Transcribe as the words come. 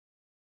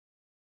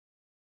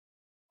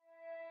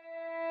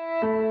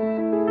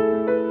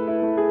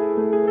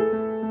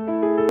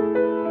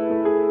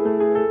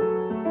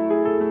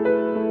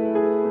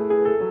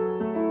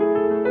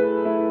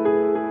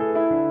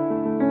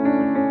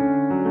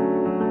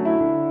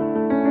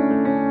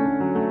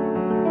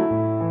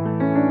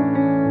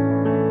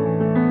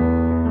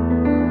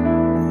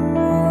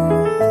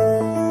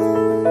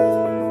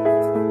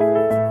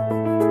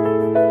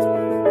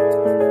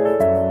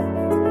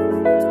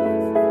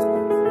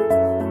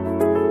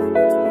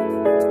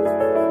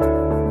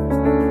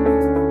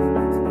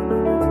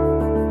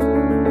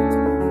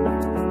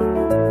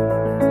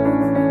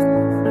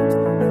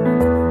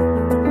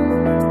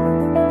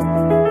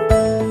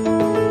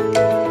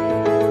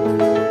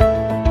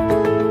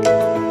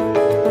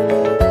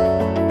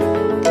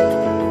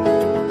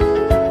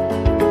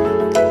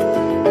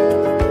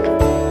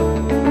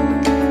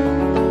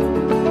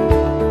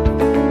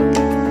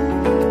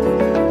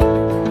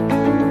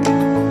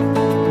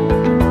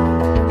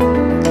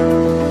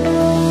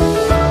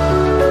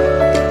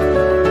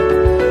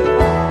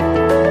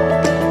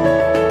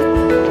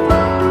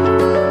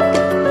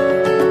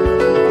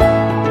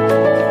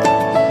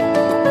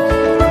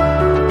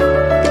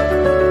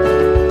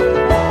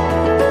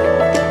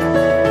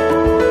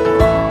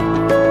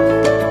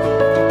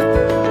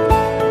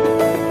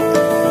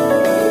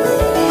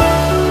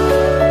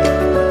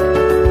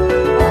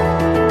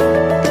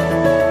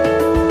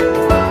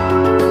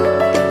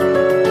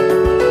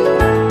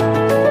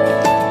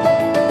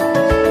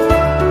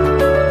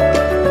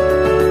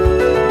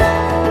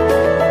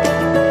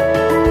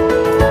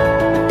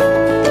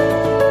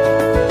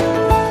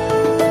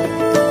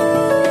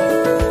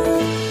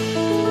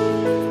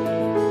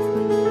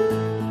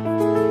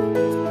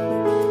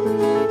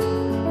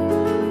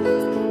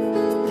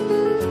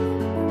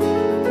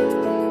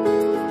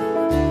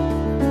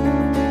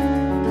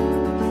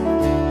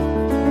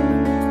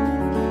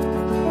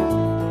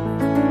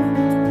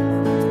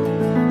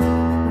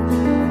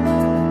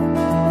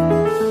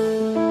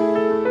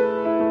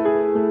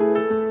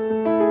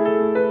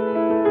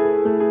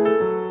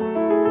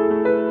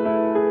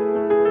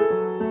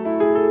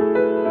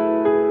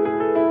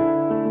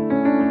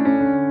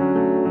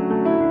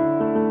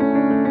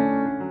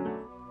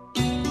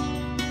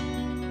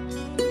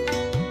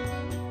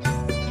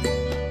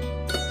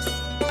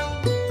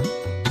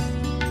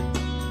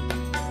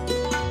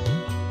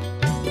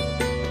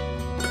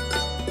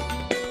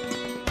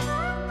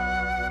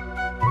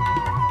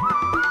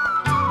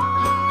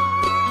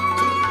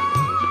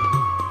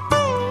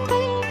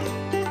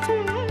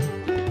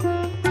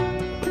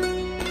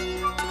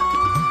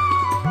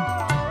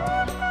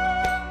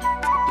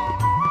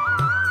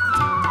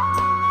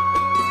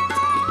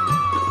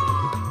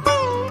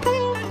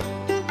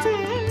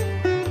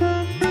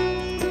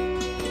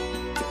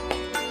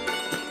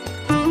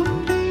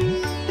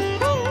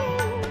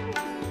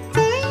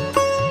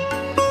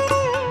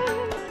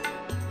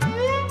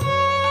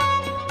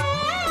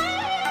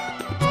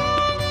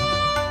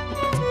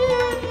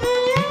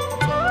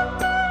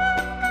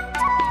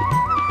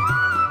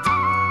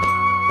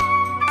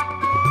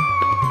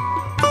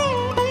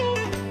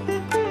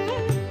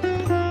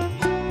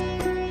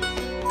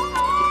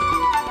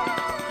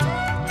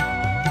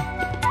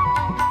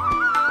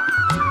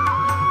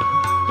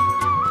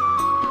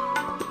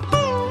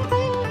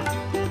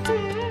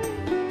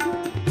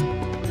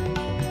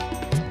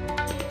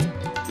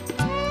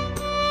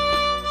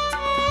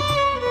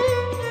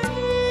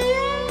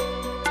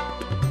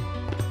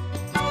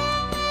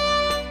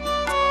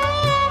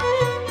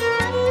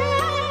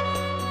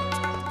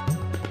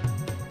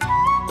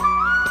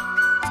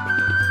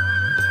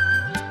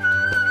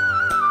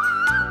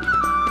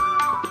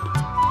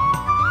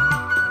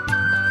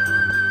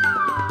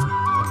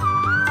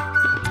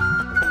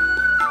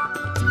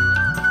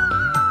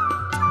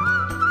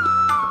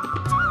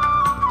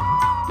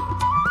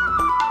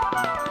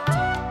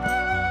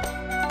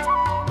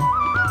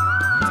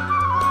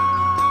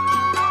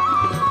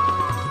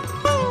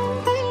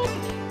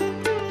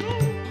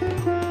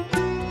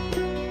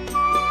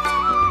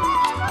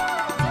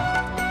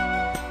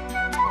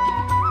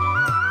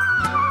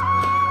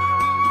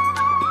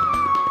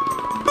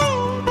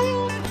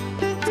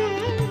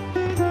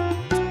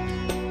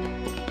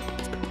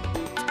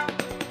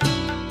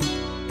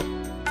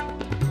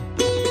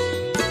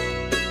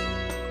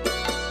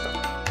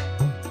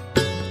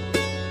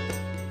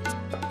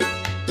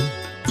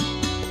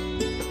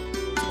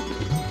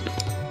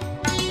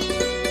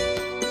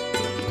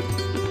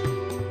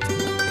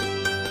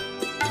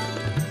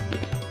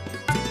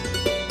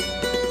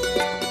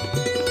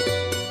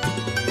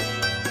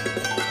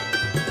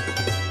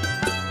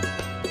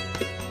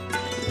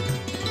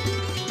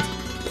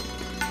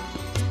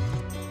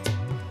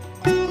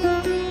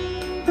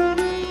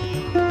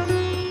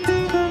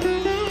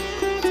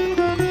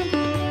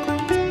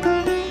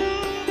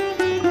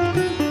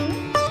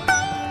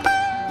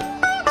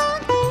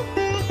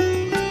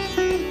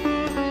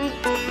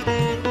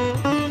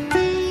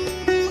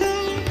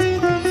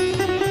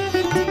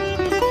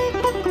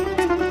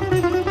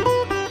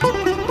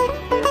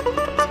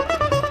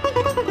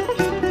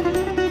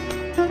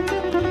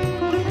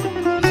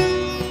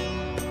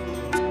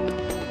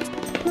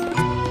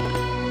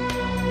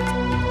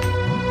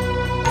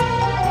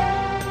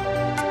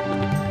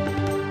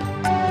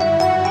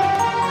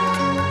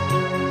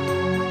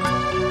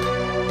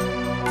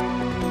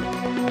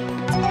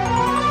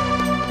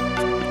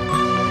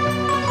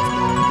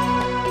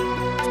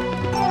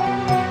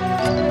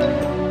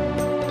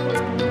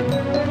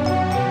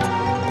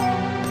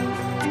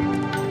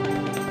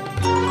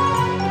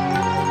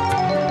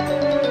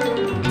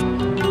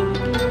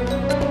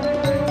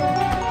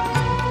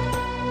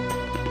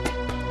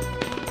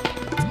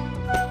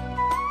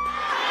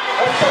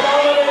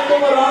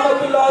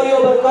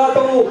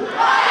wabarakatuh.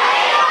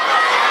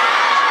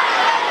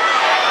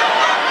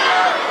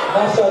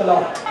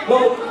 MashaAllah.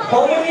 Now,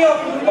 how many of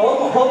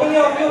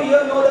you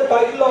here know the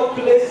title of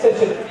today's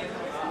session?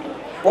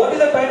 What is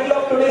the title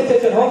of today's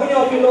session? How many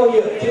of you know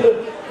here,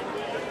 children?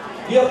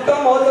 You have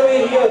come all the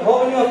way here.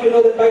 How many of you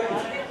know the title?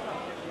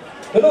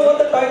 You know what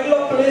the title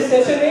of today's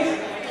session is?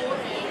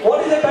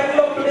 What is the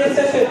title of today's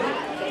session?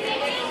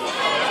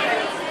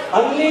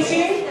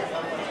 Unleashing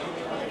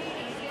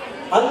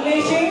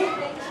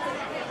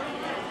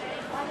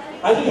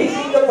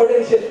the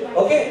potential.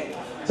 Okay?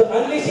 So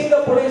unleashing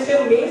the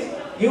potential means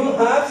you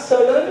have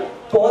certain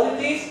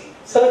qualities,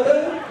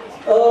 certain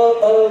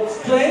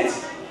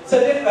strengths,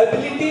 certain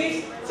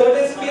abilities,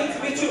 certain skills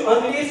which you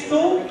unleash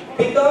to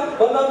become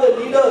one of the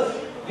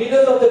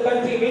leaders of the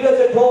country, leaders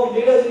at home,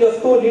 leaders in your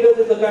school, leaders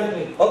in the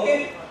country.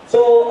 Okay?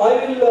 So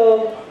I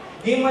will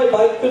give my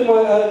mic to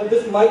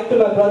my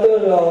brother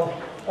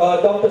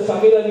Dr.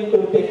 Samir Ali to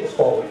take this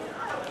forward.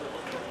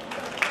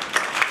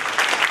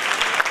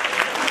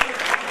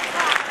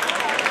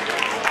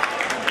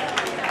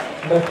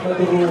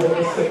 نحمده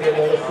ونصلي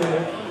على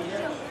رسوله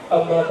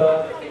أما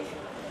بعد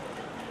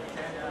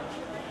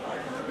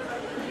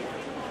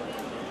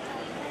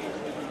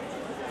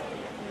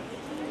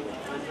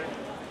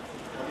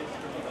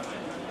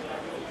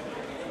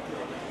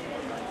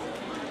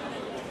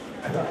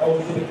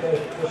أعوذ بالله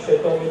من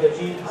الشيطان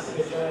الرجيم بسم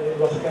الله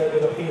الرحمن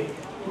الرحيم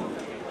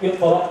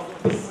اقرأ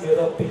باسم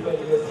ربك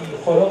الذي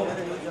خلق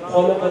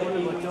خلق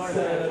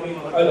الإنسان من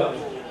علق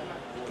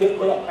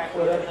اقرأ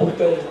وربك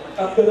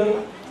الأكرم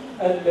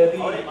الذي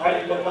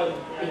علم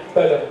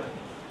بالقلم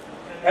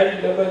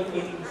علم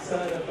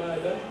الإنسان ما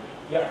لم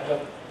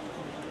يعلم.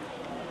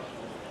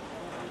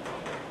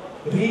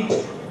 Read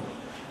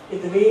in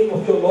the name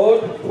of your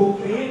Lord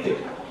who created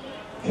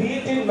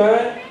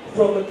man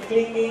from a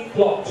clinging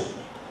clot.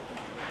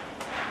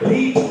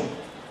 Read,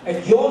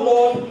 and your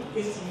Lord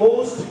is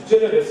most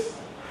generous,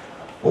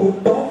 who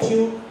taught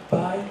you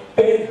by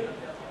pen,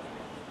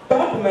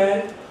 taught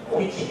man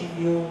which he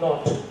knew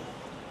not.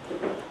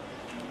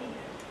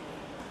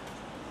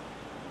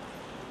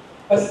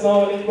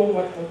 Assalamu alaikum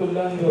wa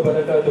rahmatullahi wa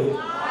barakatuh.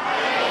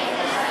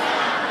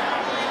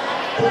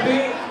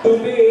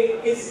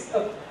 Today is,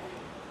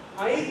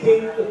 I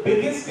think, the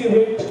biggest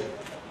event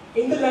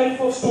in the life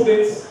of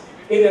students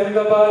in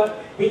Ahmedabad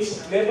which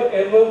never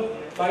ever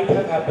might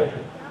have happened.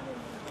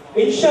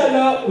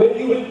 Inshallah, when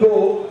you will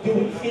go, you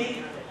will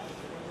feel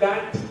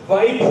that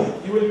vibe,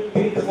 you will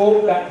take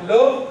home that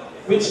love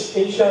which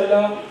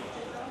inshallah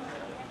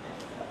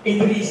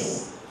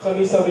Edris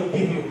Khamissa will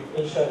give you,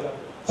 inshallah.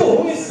 So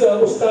who is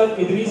Ustad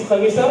Edris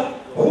Khamissa?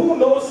 Who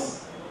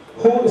knows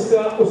who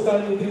Ustad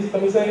Edris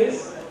Khamissa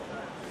is?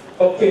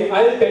 Okay,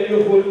 I'll tell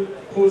you who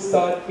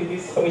Ustad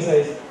Edris Khamissa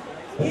is.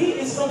 He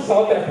is from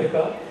South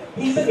Africa.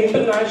 He's an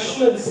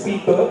international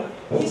speaker.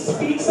 He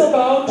speaks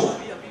about,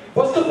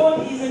 first of all,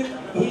 he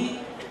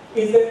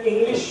is an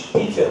English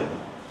teacher.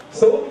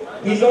 So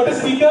he's not a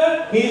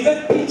speaker, he is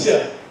a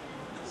teacher.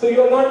 So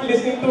you are not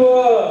listening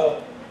to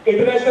an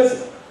international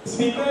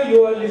speaker,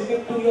 you are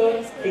listening to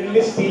your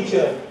English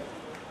teacher.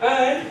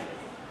 And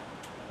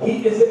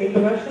he is an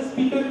international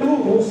speaker too,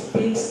 who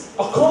speaks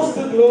across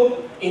the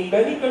globe in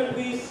many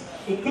countries,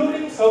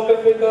 including South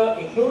Africa,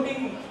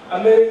 including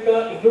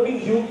America,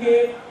 including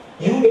UK,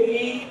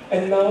 UAE,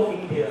 and now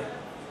India.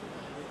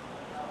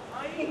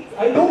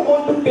 I don't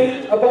want to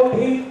tell about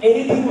him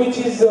anything which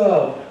is,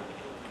 I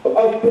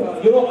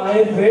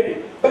have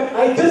read, but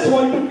I just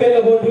want to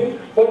tell about him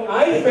what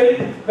I felt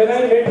when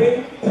I met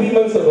him 3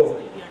 months ago.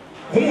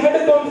 We had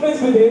a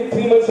conference with him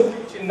 3 months ago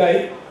in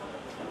Chennai.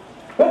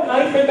 What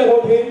I felt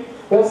about him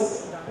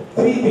was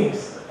three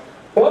things.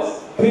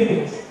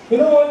 You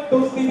know what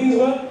those 3 things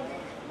were?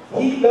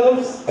 He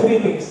loves 3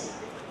 things.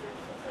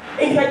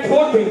 In fact,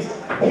 4 things.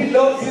 He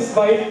loves his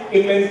wife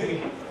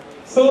immensely.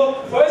 So,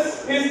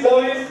 first, his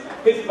love is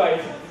his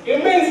wife.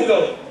 Immense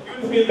love.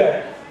 You will feel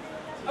that.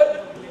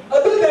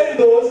 Other than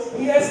those,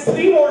 he has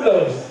 3 more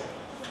loves.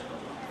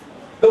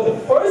 The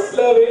first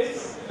love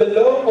is the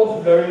love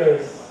of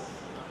learners.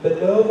 The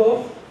love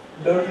of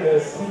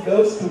learners. He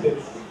loves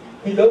students.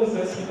 He loves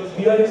us because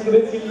we are his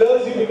students. He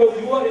loves you because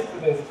you are his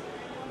students.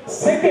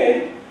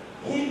 Second,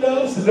 he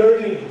loves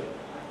learning.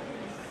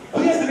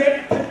 He has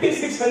read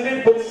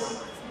 3,600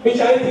 books, which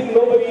I think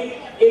nobody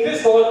in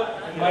this hall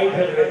might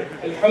have read.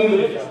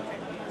 Alhamdulillah.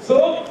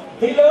 So,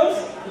 he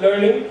loves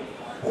learning.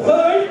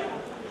 Third,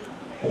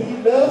 he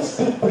loves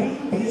to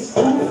bring these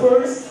 2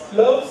 first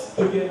loves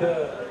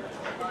together.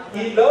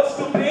 He loves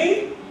to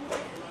bring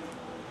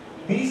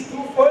these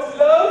 2 first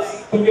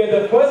loves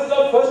together. First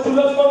 2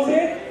 loves, कौन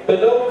से? The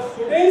love of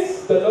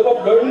students, the love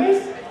of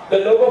learners, the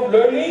love of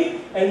learning,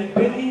 and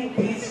bringing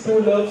these 2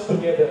 loves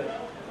together.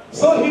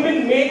 So he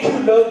will make you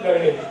love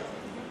learning.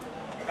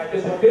 That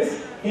is what he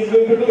is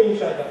going to do,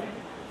 inshallah.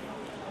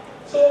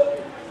 So,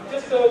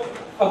 just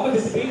after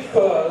this brief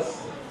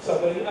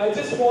summary, I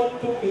just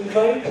want to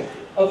invite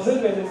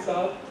Afzal Mehman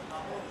Saab,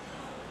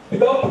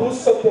 without whose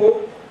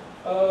support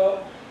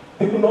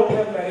we could not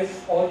have managed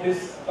all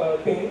this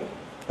thing,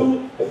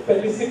 to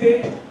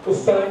felicitate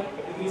Ustad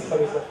Edris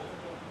Khamissa.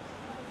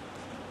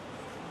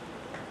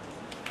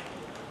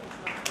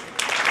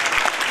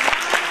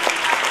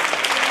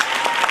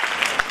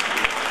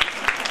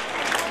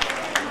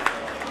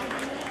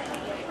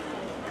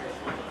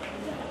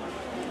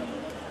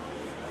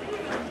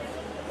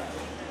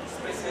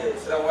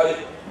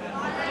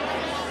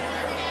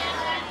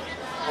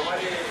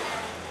 हमारे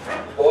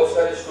बहुत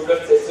सारे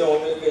students ऐसे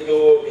होंगे कि जो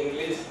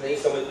English नहीं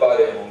समझ पा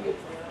रहे होंगे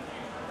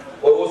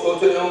और वो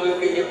सोच रहे होंगे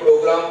कि ये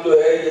प्रोग्राम जो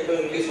है ये तो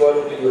इंग्लिश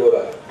वालों के लिए हो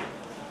रहा है,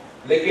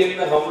 लेकिन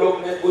हम लोग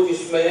ने कुछ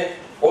इसमें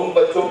उन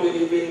बच्चों के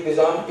लिए भी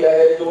इंतजाम किया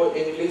है जो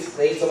इंग्लिश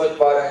नहीं समझ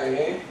पा रहे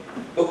हैं,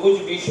 तो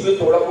कुछ बीच में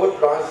थोड़ा बहुत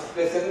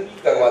ट्रांसलेशन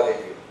करवा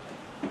देंगे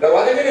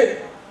नहीं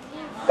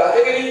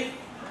चाहते कि नहीं?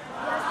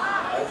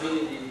 जी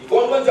जी,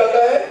 कौन कौन चाहता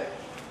है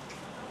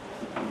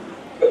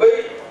कि भाई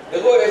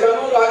देखो ऐसा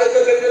ना हो आगे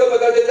चल करके तो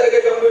बता देता है कि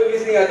हमको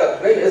इंग्लिश नहीं आता,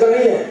 नहीं ऐसा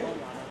नहीं है।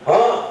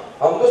 हाँ,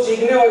 हम तो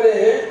सीखने वाले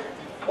हैं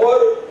और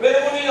मेरे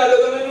को नहीं आता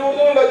तो मैं भी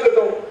उर्दू में बात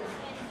करता हूँ,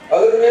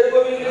 अगर मेरे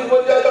को भी इंग्लिश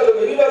बोल जाता तो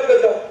मैं भी बात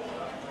करता,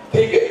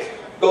 ठीक है।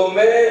 तो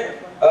मैं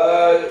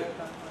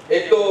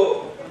एक तो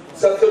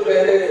सबसे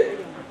पहले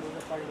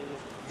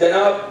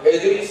जनाब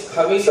एडरीस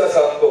खमीसा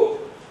साहब को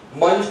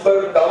मंच पर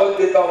दावत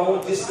देता हूँ,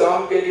 जिस काम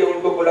के लिए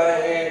उनको बुलाए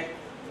हैं।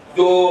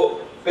 जो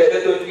पहले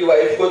तो इनकी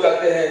वाइफ को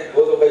चाहते हैं,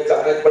 वो तो भाई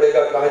चाहना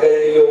पड़ेगा, कहाँ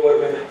जाएंगे ये उम्र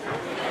में,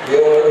 ये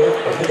उम्र में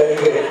कहाँ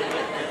जाएंगे,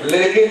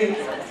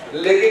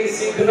 लेकिन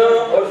सीखना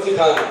और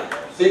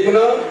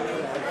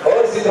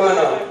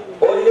सिखाना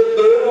और ये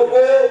दोनों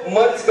को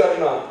मर्ज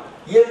करना,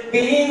 ये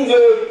तीन जो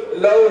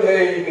लव है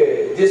इनके,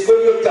 जिसको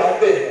ये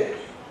चाहते हैं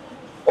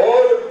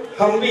और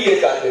हम भी ये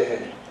चाहते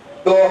हैं,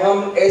 तो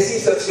हम ऐसी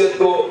शख्सियत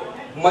को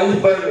मंच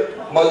पर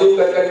मौजूद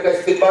करके इनका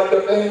इस्तेमाल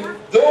करते हैं।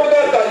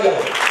 जोरदार तालियां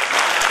हो।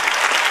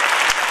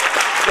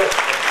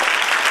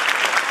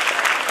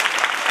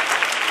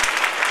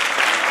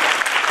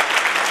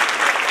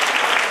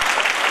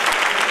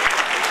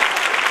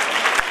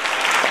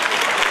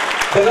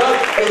 जनाब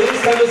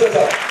एडरीस खमीसा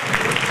साहब,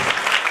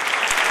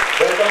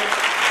 welcome.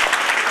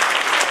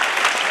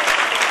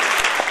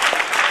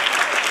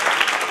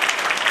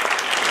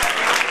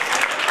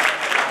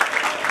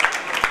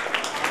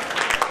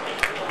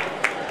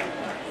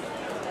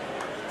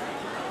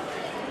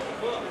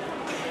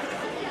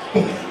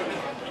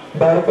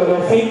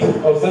 Barakallahu feek,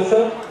 Afzal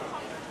sir.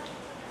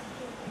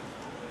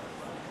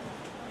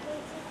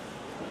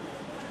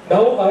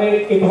 Now I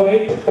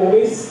invite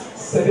Ovis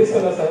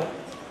Sariswala sir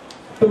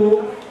to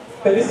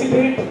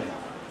felicitate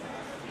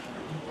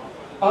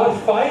our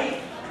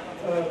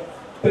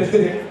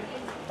president,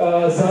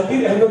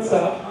 Zakir Ahmed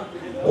Saab,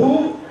 who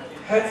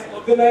has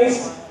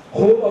organized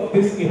whole of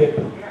this event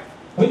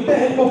with the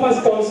help of our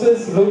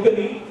sponsors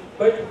locally,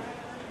 but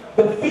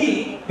the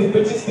fee, which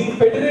is the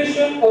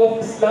Federation of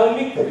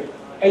Islamic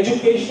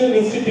Educational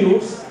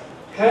Institutes,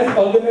 has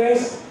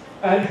organized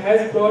and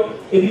has brought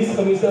Edris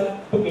Khamissa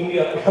to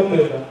India,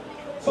 alhamdulillah.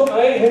 So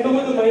I hand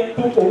over the mic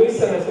to Ovis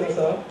Sariswala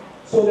Saab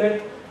so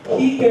that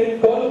he can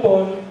call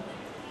upon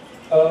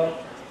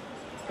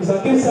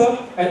Zakir Saab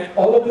and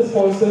all of the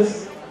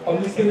sponsors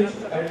on the stage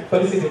and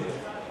felicitate them.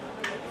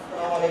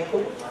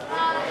 Assalamualaikum.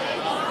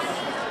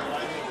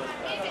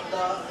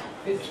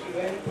 This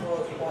event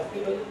was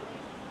possible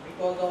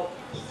because of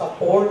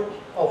support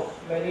of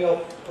many of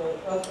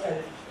us,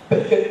 and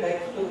special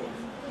thanks to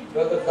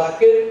Brother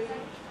Zakir.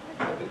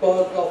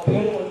 Because of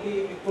him only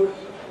we could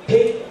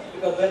think,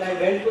 because when I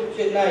went to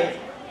Chennai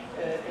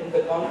in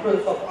the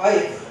conference of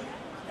ICE,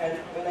 and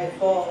when I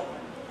saw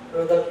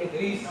Brother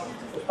Edreis,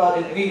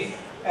 Ustad Edreis,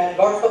 and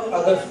lots of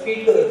other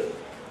speakers,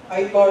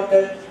 I thought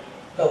that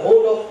the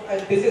whole of, and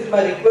this is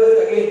my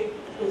request again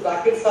to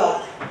Zakir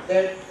Saab,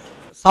 that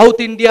South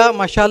India,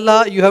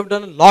 mashallah, you have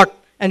done a lot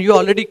and you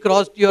already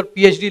crossed your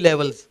PhD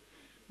levels.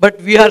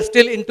 But we are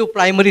still into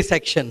primary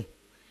section.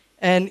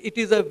 And it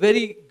is a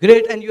very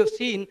great, and you have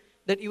seen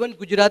that even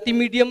Gujarati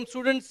medium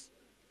students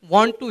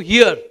want to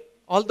hear,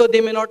 although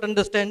they may not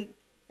understand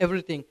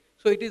everything.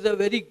 So it is a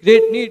very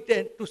great need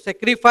to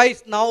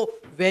sacrifice now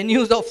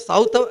venues of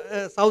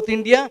South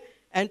India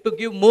and to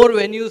give more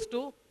venues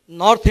to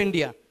North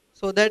India,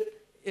 so that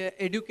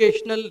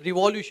educational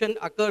revolution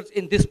occurs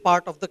in this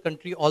part of the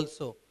country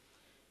also.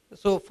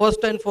 So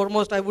first and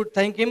foremost, I would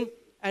thank him.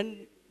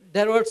 And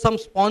there were some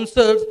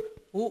sponsors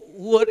who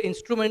were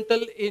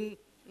instrumental in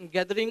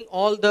gathering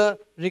all the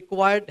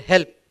required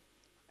help.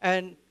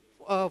 And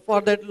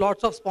for that,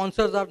 lots of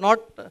sponsors are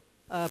not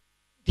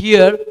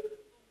here.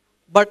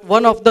 But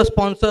one of the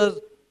sponsors,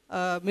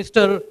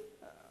 Mr.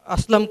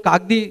 Aslam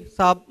Kagdi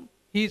Saab,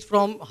 he is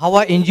from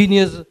Hawa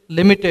Engineers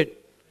Limited.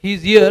 He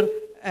is here,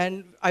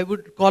 and I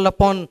would call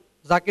upon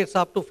Zakir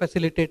Saab to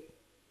facilitate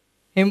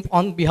him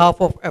on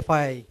behalf of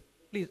FII.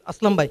 Please,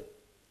 Aslam bhai.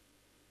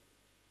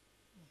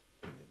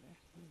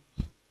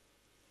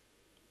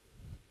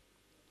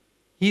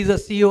 He is a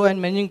CEO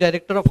and Managing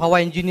Director of Hawa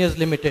Engineers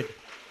Limited.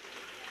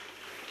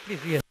 Please,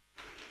 yes.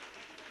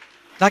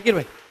 Zakir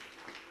bhai.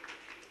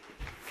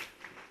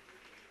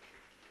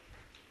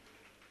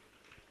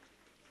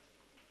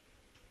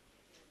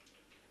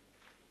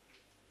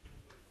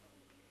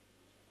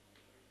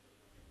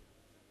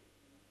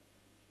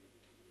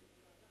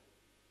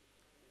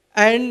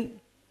 And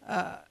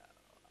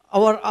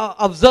our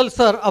Afzal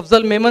sir,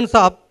 Afzal Memon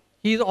Saab,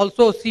 he is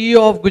also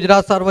CEO of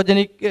Gujarat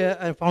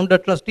Sarvajanik founder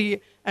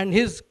trustee, and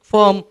his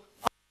firm,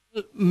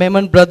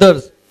 Memon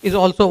Brothers, is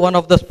also one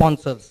of the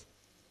sponsors.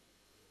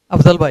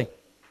 Afzal bhai.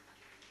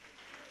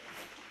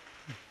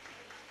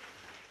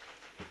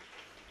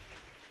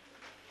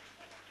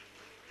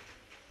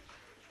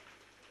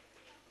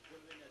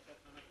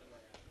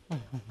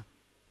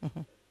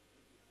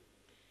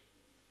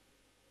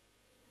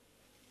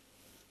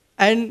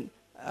 And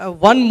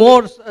one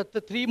more,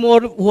 three more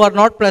who are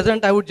not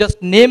present, I would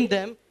just name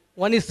them.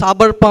 One is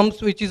Sabar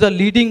Pumps, which is a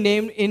leading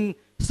name in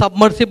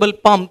submersible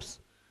pumps.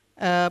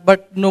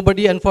 But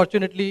nobody,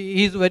 unfortunately,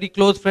 he is a very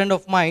close friend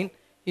of mine.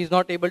 He is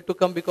not able to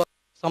come because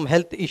of some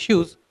health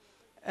issues.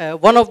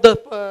 One of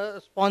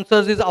the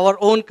sponsors is our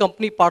own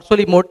company,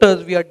 Parsoli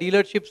Motors. We are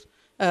dealerships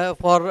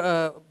for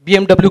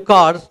BMW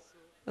cars.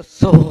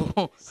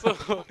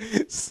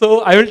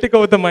 So I will take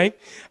over the mic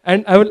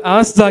and I will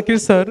ask Zakir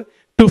sir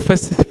to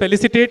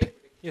felicitate.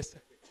 Yes,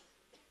 sir.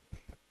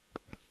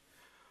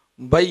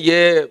 भाई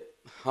ये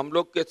हम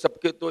लोग के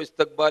सबके तो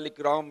इस्तकबाल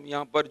इकराम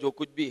यहाँ पर जो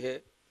कुछ भी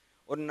है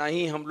और ना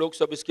ही हम लोग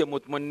सब इसके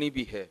मुतमन्नी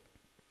भी है,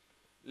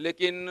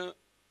 लेकिन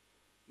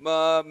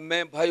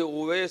मैं भाई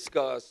उवैस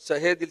का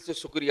सहे दिल से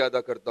शुक्रिया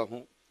अदा करता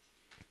हूँ।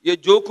 ये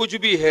जो कुछ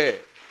भी है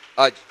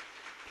आज,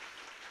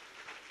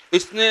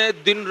 इसने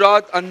दिन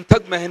रात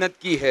अनथक मेहनत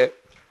की है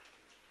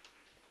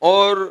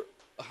और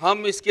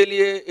हम इसके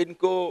लिए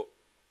इनको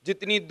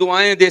जितनी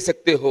दुआएं दे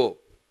सकते हो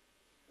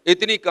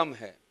इतनी कम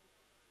है,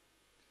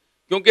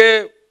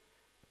 क्योंकि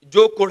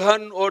जो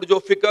कुढ़न और जो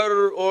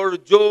फिक्र और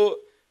जो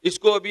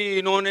इसको अभी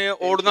इन्होंने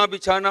ओढ़ना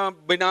बिछाना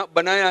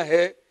बनाया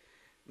है,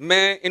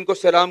 मैं इनको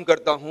सलाम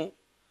करता हूं।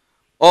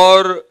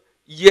 और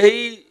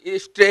यही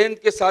स्ट्रेंथ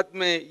के साथ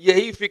में,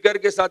 यही फिक्र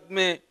के साथ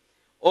में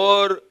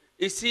और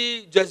इसी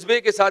जज्बे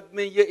के साथ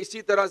में ये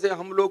इसी तरह से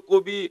हम लोग को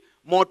भी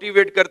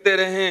मोटिवेट करते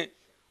रहें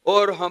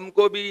और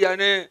हमको भी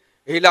यानी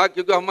हिला,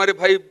 क्योंकि हमारे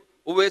भाई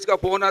उवैस का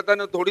फ़ोन आता है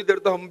ना, थोड़ी देर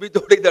तो हम भी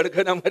थोड़ी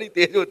धड़कन हमारी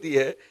तेज होती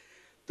है।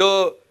 तो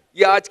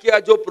ये आज का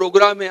जो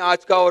प्रोग्राम है,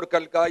 आज का और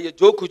कल का, ये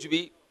जो कुछ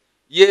भी,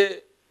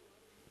 ये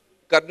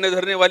करने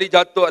धरने वाली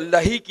जात तो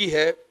अल्लाह ही की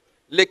है,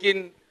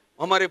 लेकिन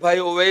हमारे भाई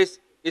उवैस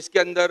इसके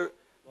अंदर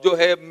जो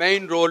है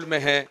मेन रोल में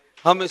है।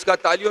 हम इसका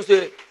तालियों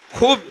से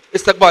खूब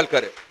इस्तकबाल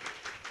करें।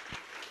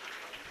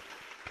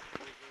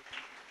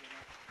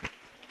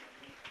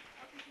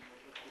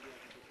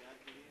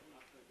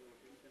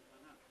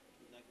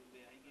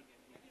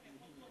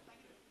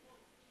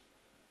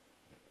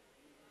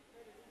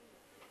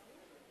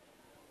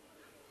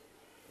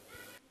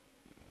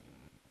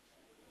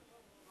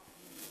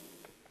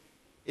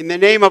 In the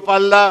name of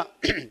Allah,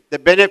 the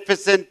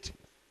Beneficent,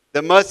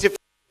 the Merciful,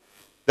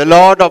 the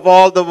Lord of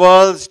all the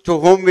worlds, to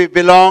whom we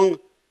belong,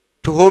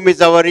 to whom is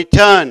our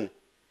return,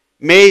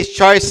 may His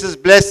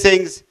choicest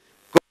blessings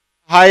go to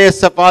the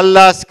highest of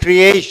Allah's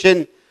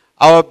creation,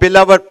 our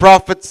beloved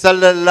Prophet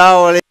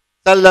Sallallahu Alaihi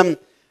Wasallam,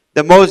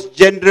 the most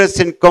generous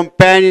in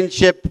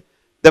companionship,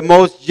 the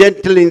most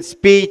gentle in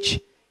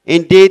speech,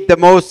 indeed the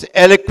most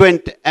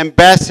eloquent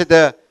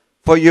ambassador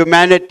for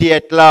humanity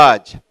at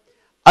large.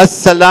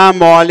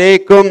 Assalamu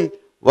alaikum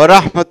wa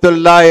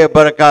rahmatullahi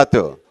wa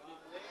barakatuh.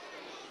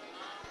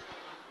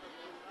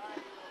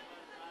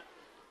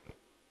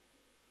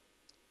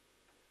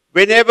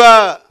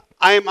 Whenever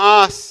I am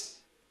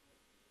asked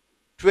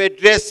to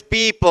address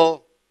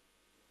people,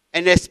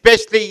 and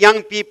especially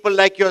young people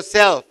like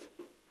yourself,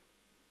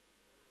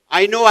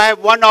 I know I have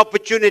one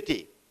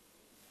opportunity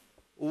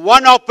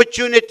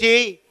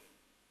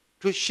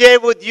to share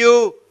with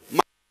you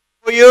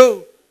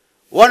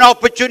one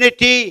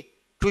opportunity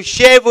to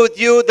share with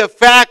you the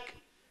fact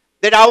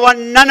that I want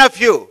none of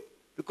you,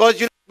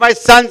 because you are my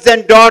sons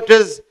and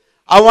daughters,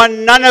 I want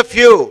none of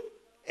you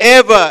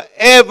ever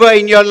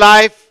in your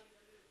life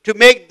to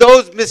make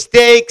those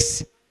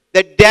mistakes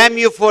that damn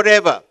you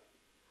forever.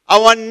 I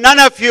want none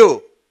of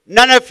you,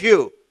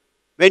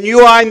 when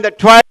you are in the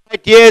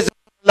twilight years of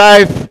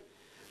life,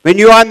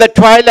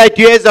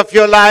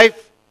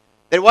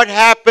 that what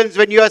happens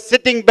when you are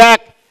sitting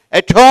back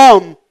at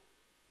home,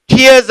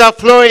 tears are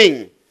flowing,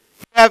 you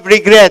have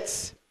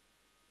regrets.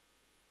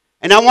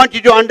 And I want you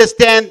to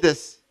understand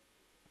this,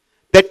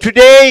 that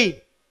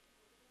today,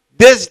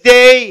 this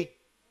day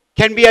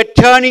can be a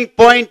turning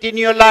point in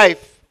your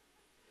life.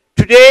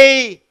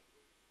 Today,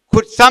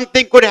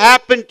 something could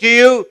happen to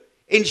you,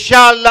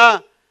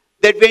 inshallah,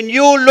 that when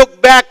you look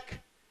back,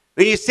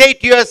 when you say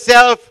to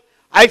yourself,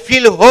 I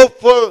feel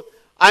hopeful,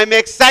 I'm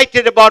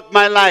excited about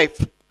my life,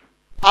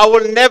 I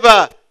will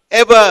never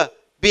ever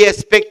be a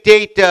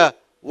spectator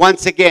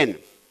once again.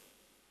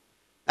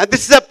 And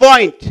this is a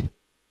point.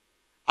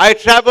 I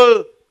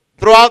travel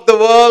throughout the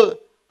world.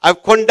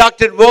 I've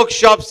conducted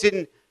workshops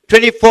in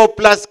 24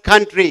 plus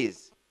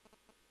countries.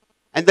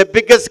 And the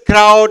biggest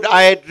crowd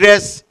I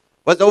addressed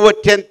was over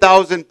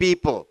 10,000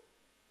 people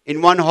in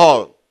one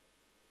hall.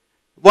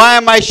 Why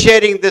am I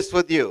sharing this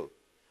with you?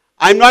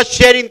 I'm not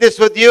sharing this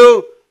with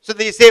you so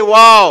that you say,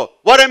 wow,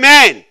 what a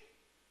man,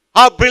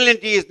 how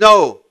brilliant he is.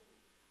 No,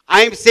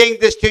 I'm saying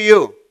this to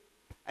you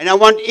And I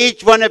want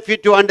each one of you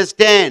to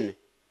understand,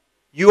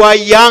 you are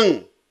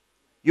young,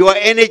 you are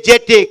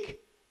energetic,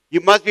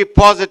 you must be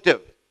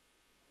positive.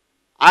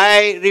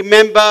 I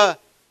remember,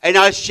 and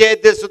I'll share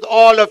this with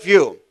all of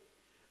you,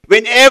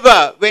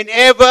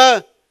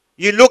 whenever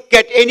you look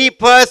at any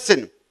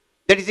person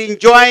that is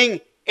enjoying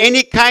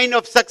any kind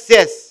of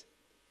success,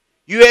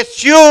 you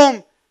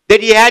assume that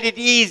he had it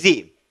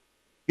easy.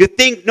 You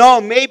think, no,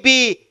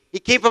 maybe he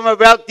came from a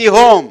wealthy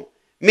home.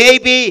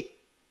 Maybe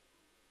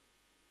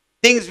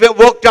things were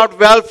worked out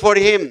well for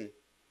him.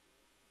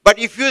 But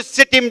if you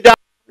sit him down,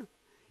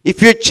 if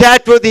you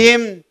chat with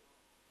him,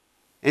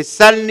 and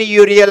suddenly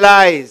you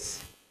realize,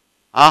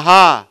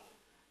 aha,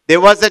 there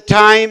was a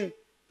time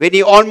when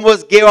he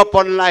almost gave up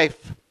on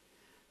life.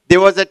 There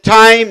was a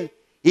time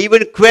he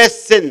even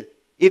questioned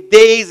if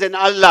there is an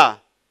Allah.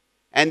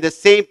 And the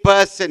same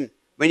person,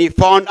 when he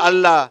found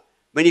Allah,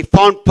 when he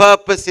found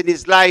purpose in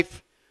his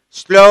life,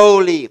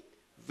 slowly,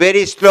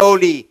 very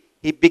slowly,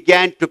 he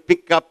began to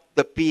pick up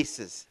the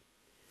pieces.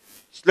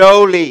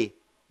 Slowly,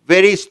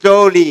 very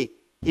slowly,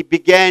 he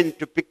began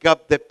to pick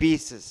up the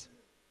pieces.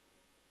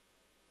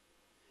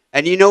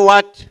 And you know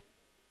what?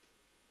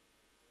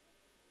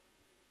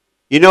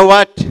 You know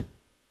what?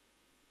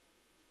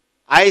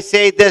 I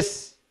say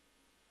this.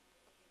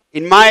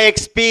 In my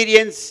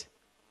experience,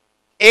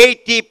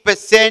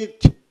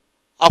 80%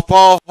 of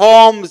our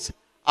homes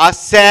are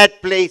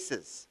sad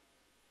places.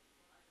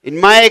 In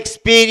my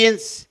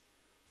experience,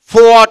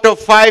 4 out of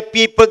 5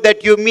 people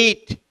that you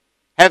meet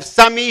have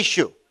some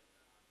issue,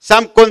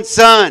 some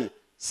concern,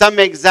 some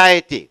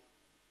anxiety.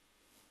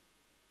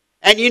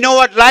 And you know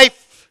what?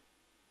 Life,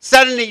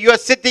 suddenly you are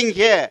sitting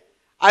here.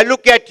 I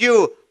look at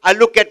you, I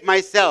look at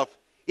myself.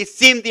 It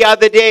seemed the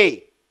other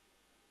day.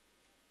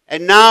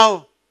 And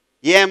now,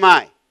 here am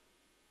I.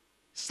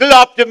 Still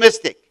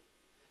optimistic.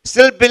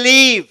 Still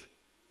believe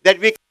that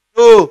we can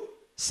do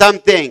some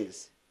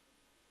things.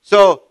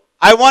 So,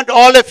 I want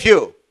all of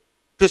you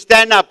to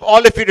stand up.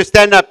 All of you to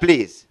stand up,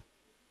 please.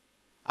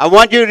 I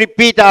want you to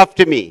repeat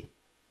after me.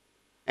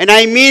 And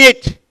I mean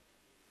it.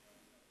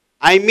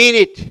 I mean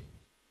it.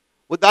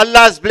 With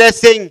Allah's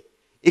blessing,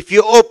 if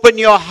you open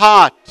your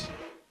heart,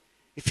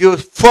 if you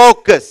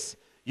focus,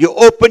 you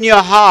open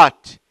your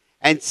heart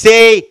and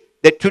say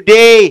that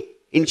today,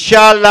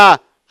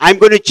 inshallah, I'm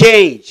going to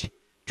change.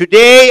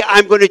 Today,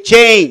 I'm going to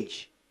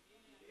change.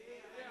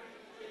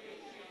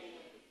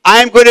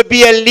 I'm going to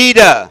be a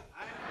leader.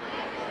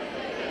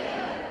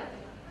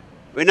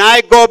 When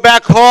I go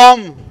back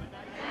home,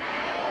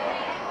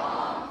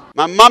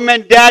 my mom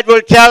and dad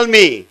will tell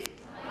me,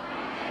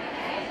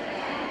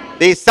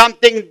 there's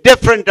something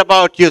different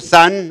about you,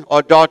 son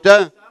or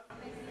daughter.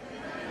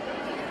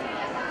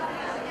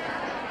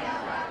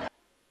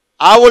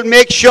 I will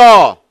make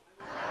sure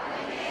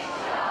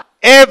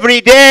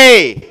every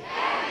day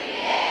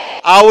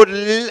I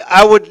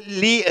would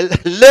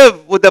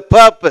live with a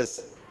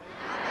purpose.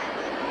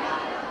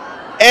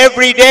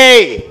 Every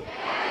day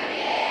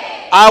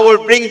I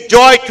will bring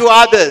joy to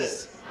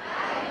others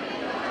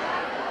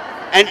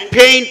and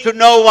pain to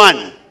no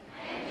one.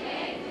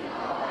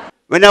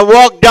 When I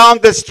walk down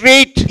the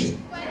street,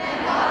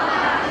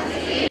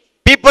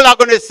 people are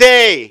going to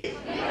say,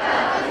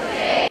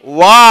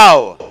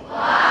 wow,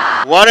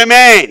 what a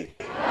man.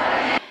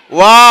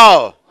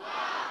 Wow.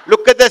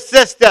 Look at the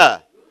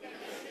sister.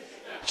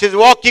 She's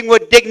walking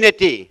with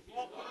dignity.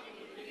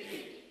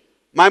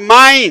 My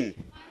mind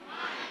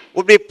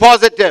will be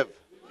positive.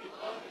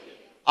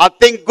 I'll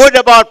think good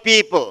about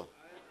people.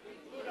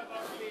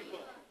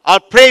 I'll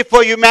pray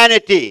for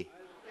humanity.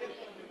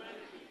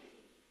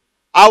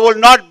 I will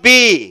not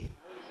be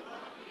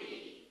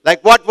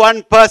like what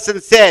one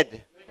person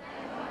said.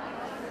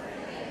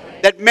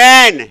 That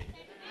man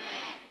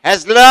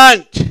has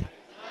learned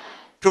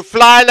to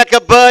fly like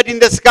a bird in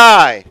the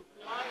sky,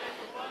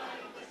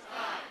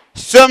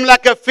 swim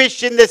like a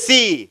fish in the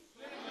sea,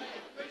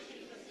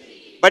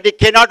 but he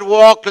cannot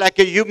walk like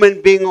a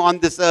human being on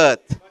this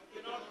earth.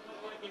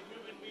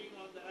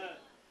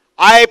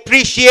 I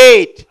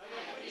appreciate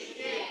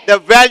the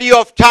value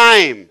of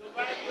time.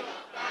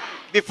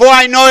 Before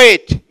I know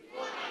it,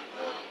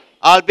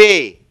 I'll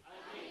be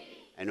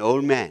an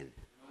old man.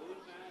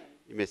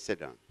 You may sit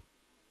down.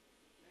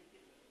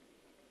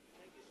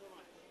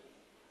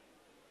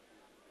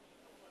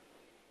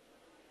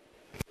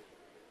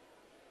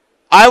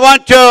 I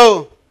want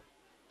to,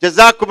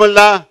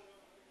 Jazakumullah,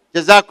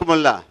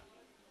 Jazakumullah.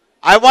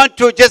 I want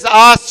to just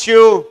ask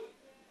you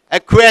a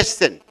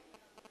question.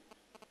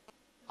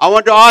 I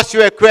want to ask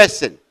you a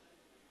question.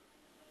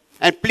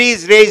 And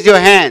please raise your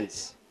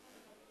hands.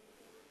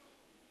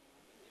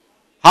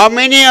 How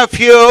many of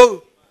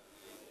you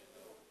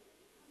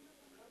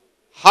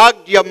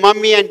hugged your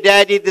mommy and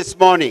daddy this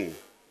morning?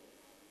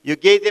 You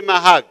gave them a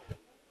hug.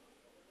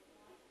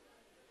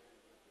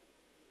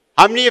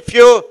 How many of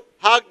you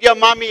hugged your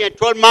mommy and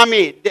told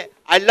mommy,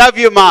 I love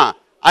you, ma.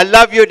 I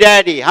love you,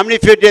 daddy. How many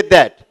of you did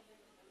that?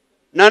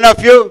 None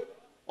of you?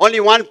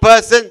 Only one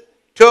person?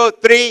 2,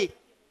 3?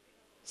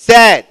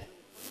 Sad.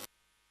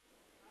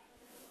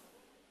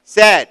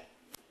 Sad.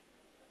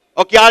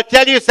 Okay, I'll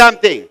tell you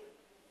something.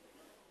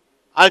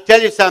 I'll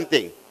tell you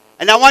something.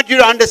 And I want you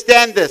to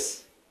understand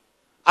this.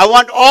 I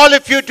want all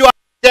of you to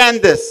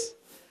understand this.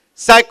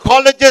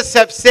 Psychologists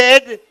have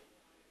said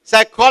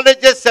that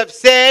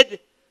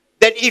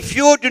if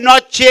you do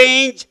not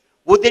change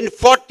within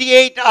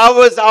 48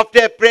 hours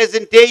after a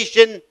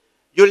presentation,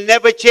 you'll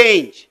never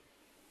change.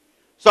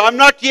 So I'm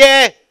not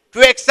here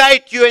to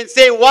excite you and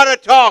say, what a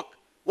talk,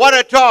 what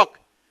a talk.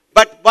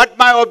 But what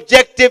my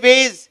objective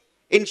is,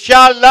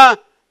 inshallah,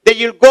 that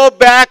you'll go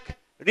back,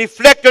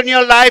 reflect on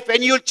your life,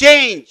 and you'll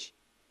change.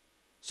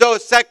 So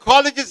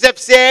psychologists have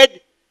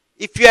said,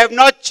 if you have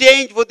not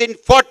changed within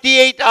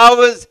 48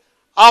 hours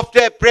after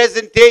a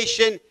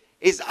presentation,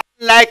 it's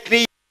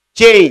unlikely to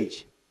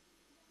change.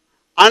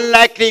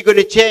 Unlikely you're going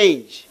to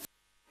change.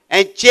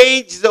 And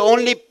change is the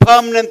only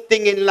permanent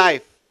thing in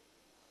life.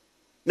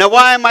 Now,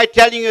 why am I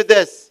telling you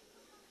this?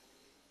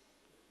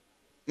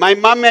 My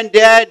mom and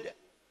dad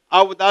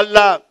are with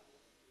Allah.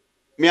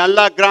 May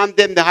Allah grant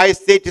them the high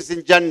status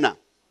in Jannah.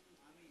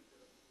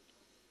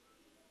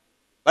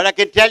 But I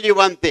can tell you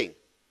one thing.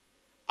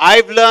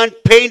 I've learned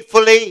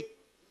painfully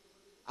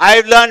that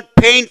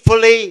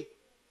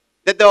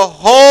the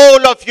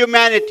whole of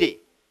humanity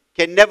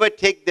can never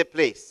take their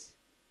place.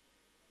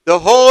 The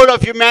whole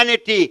of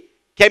humanity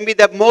can be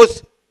the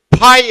most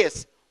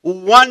pious,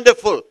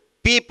 wonderful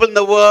people in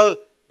the world.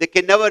 They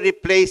can never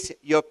replace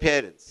your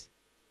parents.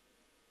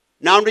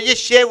 Now I'm going to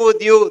just share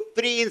with you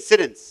 3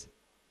 incidents.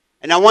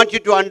 And I want you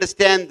to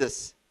understand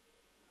this.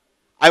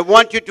 I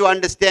want you to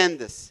understand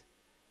this.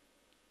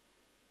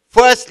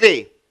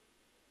 Firstly,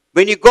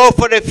 when you go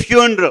for a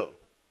funeral,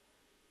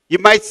 you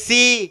might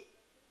see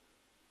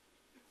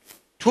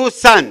 2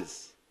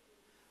 sons,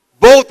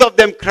 both of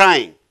them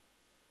crying.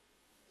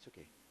 It's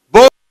okay.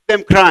 Both of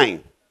them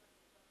crying.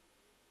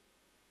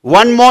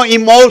 One more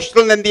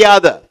emotional than the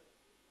other.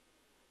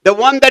 The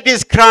one that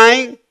is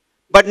crying,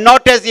 but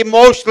not as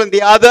emotional as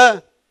the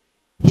other,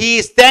 he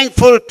is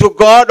thankful to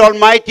God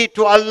Almighty,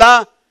 to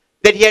Allah,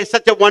 that he had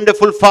such a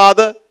wonderful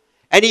father.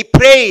 And he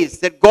prays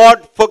that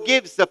God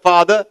forgives the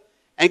father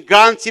and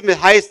grants him the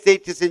highest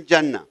status in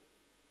Jannah.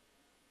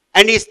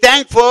 And he's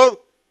thankful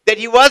that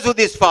he was with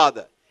his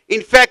father.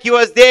 In fact, he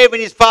was there when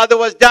his father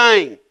was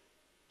dying.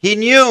 He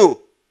knew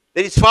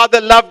that his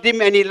father loved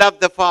him and he loved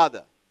the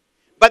father.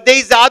 But there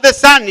is the other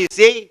son, you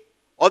see,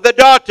 or the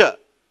daughter,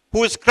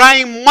 who is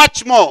crying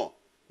much more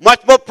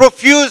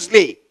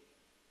profusely,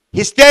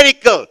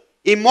 hysterical,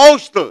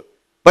 emotional.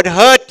 But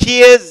her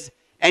tears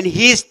and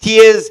his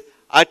tears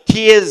are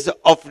tears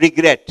of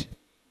regret.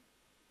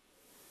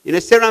 You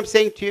understand what I'm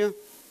saying to you?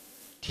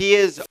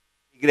 Tears of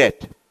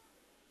regret.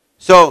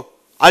 So,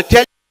 I'll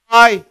tell you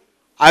why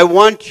I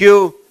want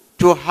you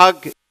to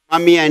hug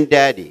mommy and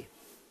daddy.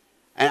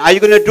 And are you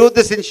going to do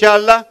this,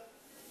 inshallah?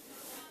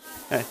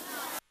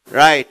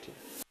 Right.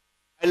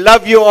 I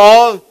love you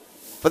all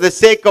for the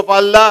sake of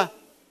Allah.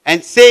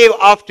 And say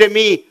after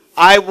me,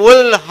 I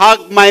will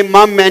hug my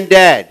mom and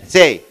dad.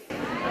 Say.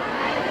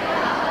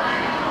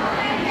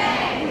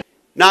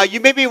 Now, you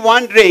may be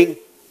wondering,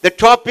 the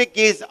topic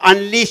is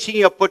unleashing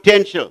your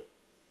potential.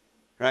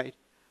 Right?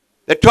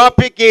 The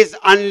topic is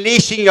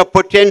unleashing your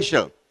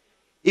potential.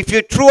 If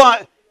you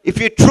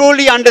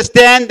truly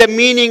understand the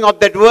meaning of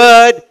that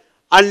word,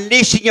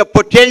 unleashing your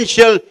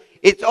potential,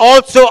 it's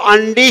also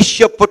unleash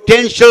your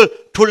potential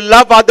to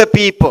love other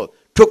people,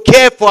 to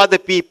care for other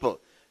people,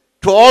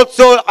 to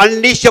also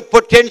unleash your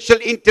potential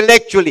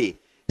intellectually,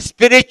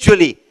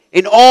 spiritually,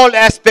 in all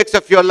aspects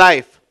of your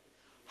life.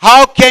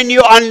 How can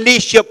you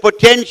unleash your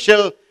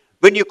potential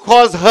when you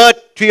cause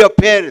hurt to your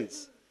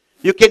parents?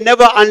 You can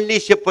never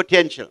unleash your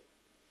potential.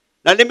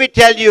 Now let me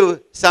tell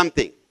you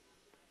something.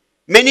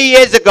 Many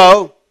years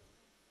ago,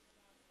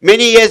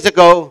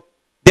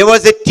 there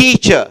was a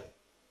teacher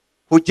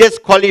who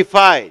just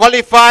qualified.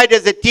 Qualified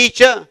as a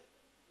teacher.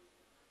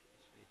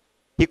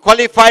 He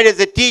qualified as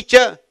a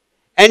teacher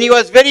and he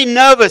was very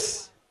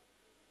nervous.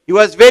 He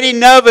was very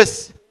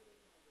nervous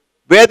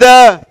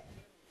whether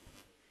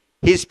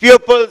his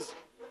pupils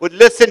would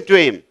listen to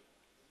him.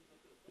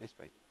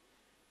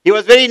 He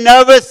was very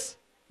nervous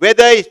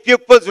whether his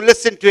pupils would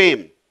listen to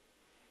him.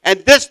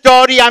 And this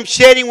story I'm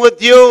sharing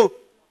with you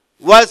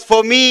was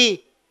for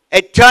me a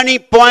turning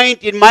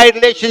point in my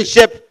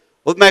relationship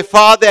with my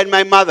father and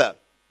my mother.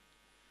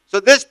 So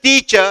this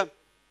teacher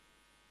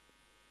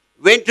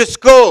went to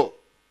school.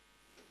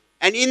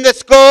 And in the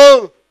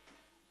school,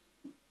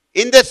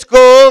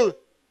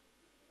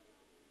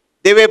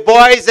 there were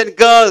boys and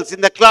girls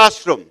in the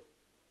classroom.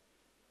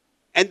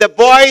 And the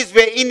boys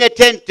were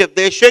inattentive.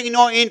 They were showing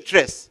no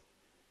interest.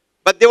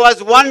 But there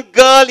was one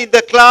girl in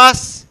the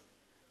class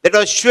that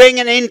was showing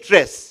an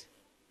interest.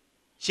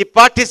 She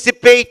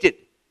participated.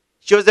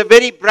 She was a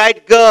very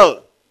bright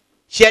girl.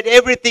 She had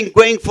everything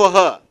going for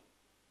her.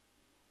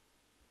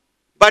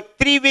 But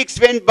 3 weeks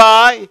went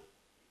by.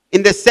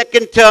 In the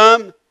second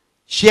term,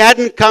 she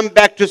hadn't come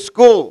back to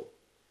school.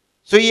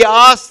 So he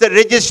asked the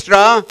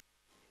registrar, he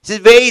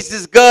said, where is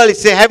this girl? He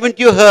said, haven't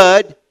you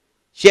heard?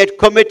 She had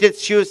committed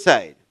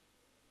suicide.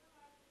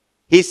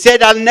 He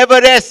said, I'll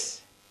never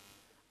rest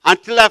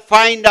until I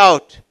find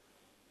out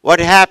what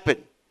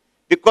happened.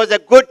 Because a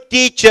good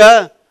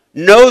teacher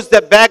knows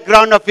the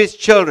background of his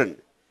children.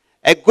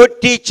 A good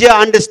teacher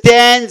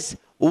understands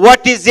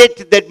what is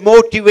it that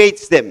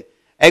motivates them.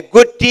 A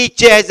good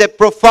teacher has a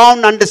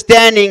profound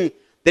understanding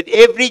that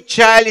every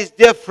child is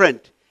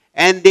different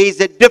and there is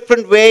a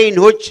different way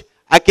in which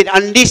I can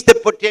unleash the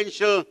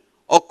potential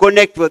or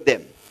connect with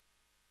them.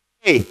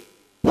 Hey,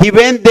 he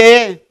went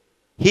there.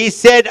 He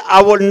said,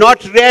 I will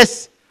not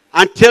rest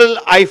until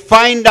I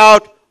find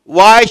out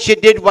why she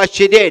did what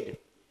she did.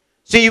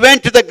 So he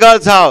went to the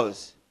girl's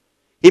house.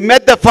 He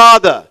met the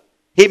father.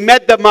 He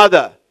met the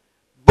mother.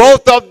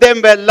 Both of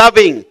them were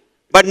loving,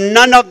 but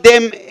none of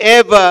them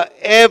ever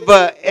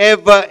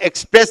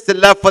expressed the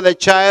love for the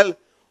child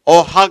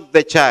or hugged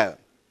the child.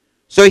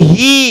 So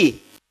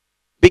he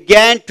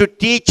began to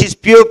teach his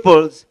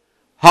pupils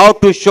how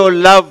to show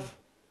love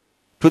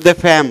to the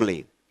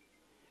family.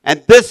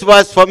 And this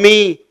was for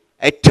me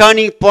a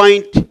turning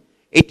point.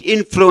 It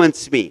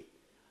influenced me.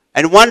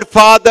 And one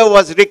father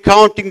was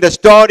recounting the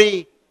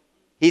story.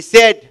 He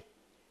said,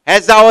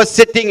 as I am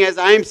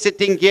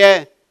sitting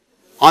here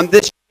on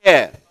this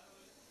chair,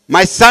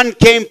 my son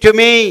came to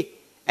me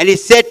and he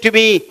said to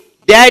me,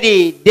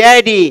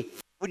 Daddy,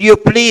 would you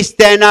please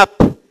stand up?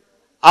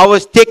 I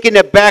was taken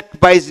aback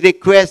by his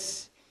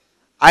request.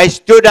 I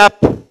stood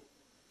up.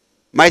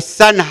 My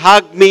son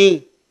hugged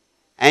me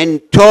and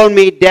told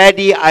me,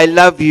 Daddy, I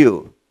love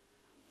you.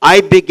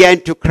 I began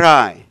to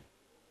cry.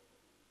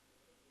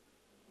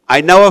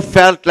 I never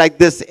felt like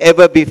this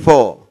ever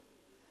before.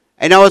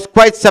 And I was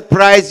quite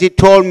surprised he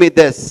told me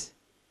this.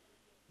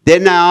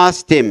 Then I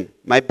asked him,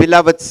 my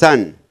beloved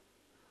son,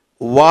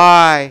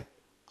 why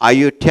are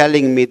you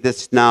telling me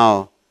this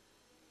now?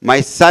 My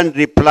son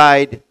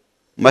replied,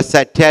 must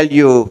I tell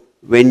you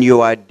when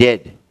you are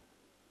dead?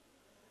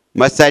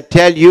 Must I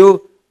tell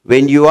you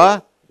when you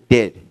are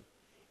dead?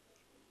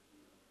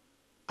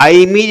 I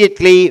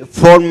immediately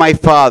phoned my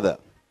father.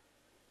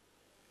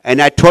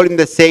 And I told him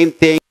the same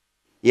thing.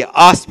 He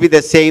asked me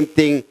the same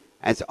thing.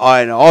 And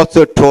I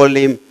also told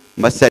him,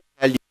 must I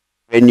tell you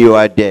when you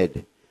are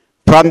dead?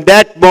 From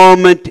that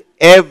moment,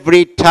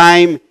 every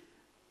time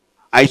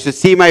I used to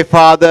see my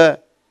father,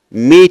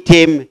 meet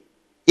him,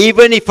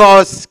 even if I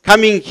was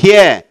coming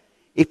here,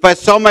 if I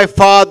saw my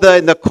father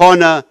in the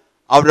corner,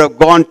 I would have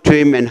gone to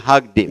him and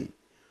hugged him.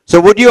 So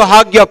would you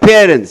hug your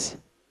parents?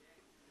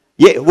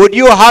 Yeah, would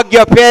you hug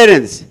your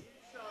parents?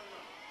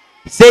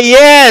 Say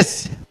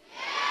yes.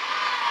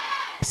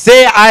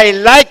 Say, I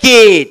like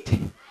it.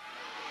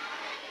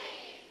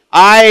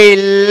 I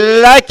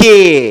like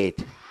it.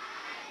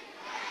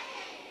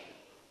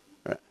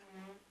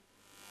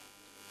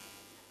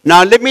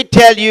 Now let me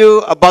tell you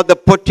about the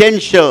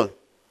potential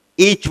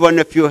each one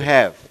of you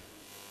have.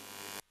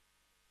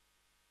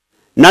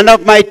 None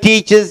of my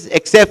teachers,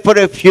 except for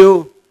a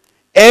few,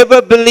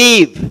 ever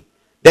believe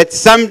that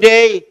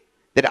someday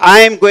that I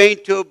am going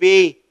to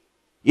be,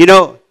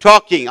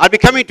 talking. I'll be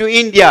coming to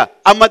India,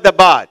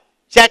 Ahmedabad,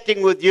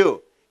 chatting with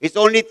you. It's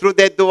only through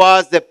their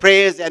du'as, their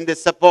prayers, and their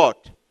support.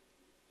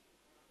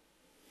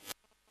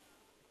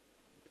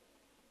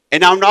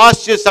 And I'm going to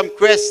ask you some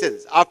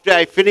questions after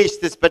I finish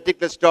this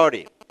particular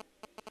story.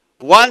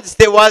 Once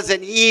there was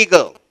an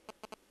eagle.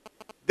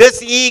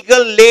 This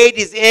eagle laid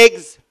his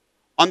eggs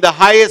on the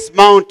highest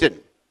mountain.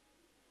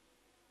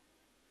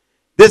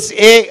 This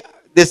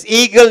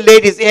eagle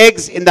laid his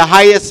eggs in the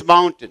highest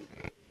mountain.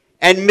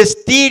 And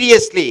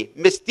mysteriously,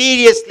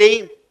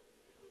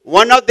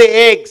 one of the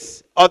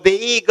eggs of the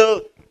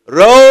eagle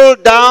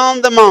rolled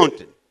down the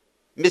mountain.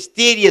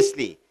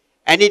 Mysteriously.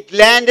 And it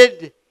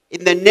landed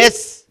in the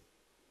nest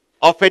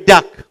of a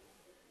duck.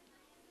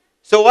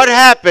 So what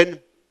happened?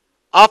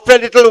 After a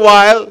little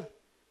while,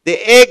 the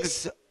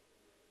eggs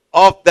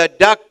of the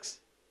ducks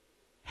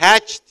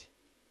hatched,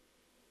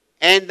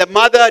 and the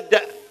mother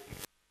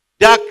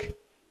duck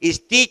is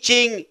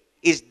teaching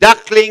his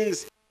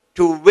ducklings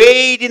to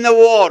wade in the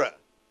water.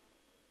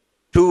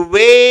 To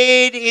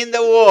wade in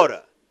the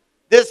water.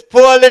 This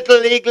poor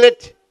little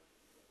eaglet,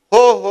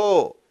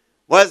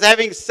 was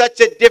having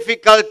such a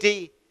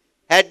difficulty,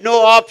 had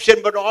no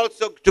option but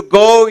also to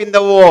go in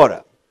the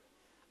water.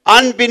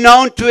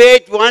 Unbeknown to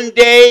it, one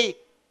day,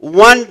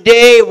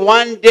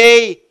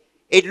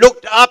 it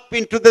looked up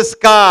into the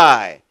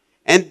sky,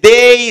 and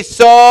there he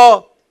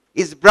saw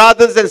his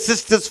brothers and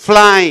sisters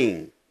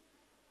flying.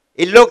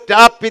 He looked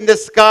up in the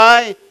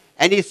sky,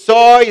 and he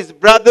saw his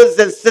brothers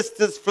and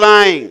sisters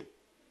flying.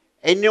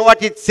 And you know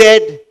what it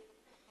said?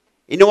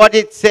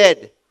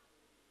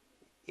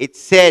 It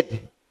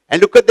said,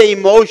 and look at the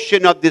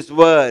emotion of these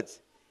words.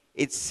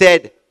 It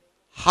said,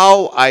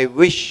 how I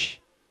wish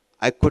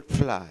I could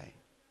fly.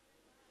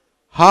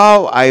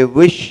 How I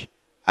wish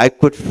I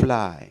could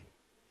fly.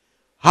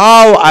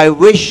 How I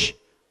wish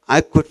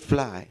I could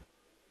fly.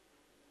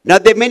 Now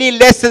there are many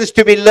lessons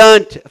to be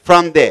learned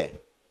from there.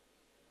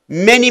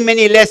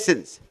 Many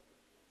lessons.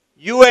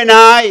 You and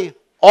I,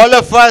 all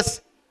of us,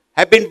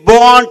 have been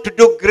born to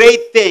do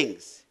great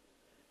things.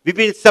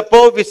 We're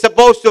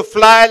supposed to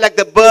fly like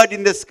the bird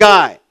in the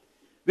sky.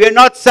 We are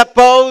not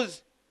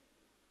supposed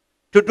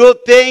to do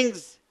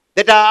things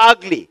that are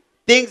ugly,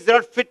 things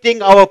not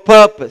fitting our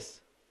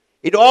purpose.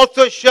 It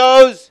also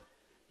shows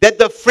that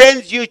the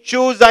friends you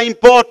choose are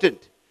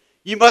important.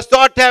 You must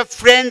not have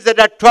friends that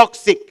are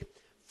toxic,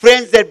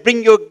 friends that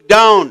bring you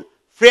down,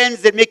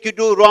 friends that make you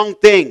do wrong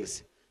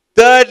things.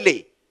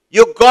 Thirdly,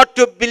 you've got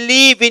to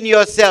believe in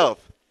yourself.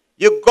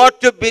 You've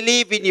got to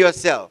believe in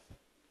yourself.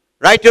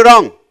 Right or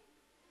wrong?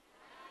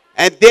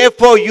 And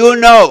therefore, you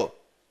know,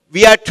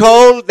 we are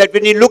told that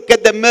when you look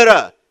at the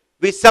mirror,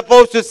 we're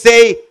supposed to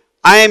say,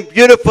 I am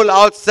beautiful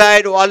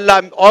outside, or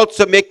Allah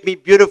also make me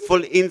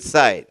beautiful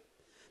inside.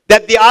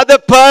 That the other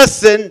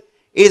person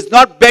is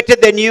not better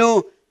than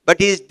you, but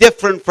he is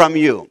different from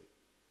you.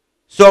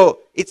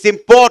 So it's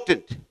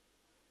important.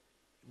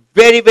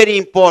 Very, very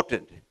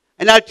important.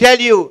 And I'll tell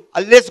you,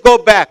 let's go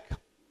back.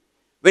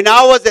 When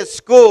I was at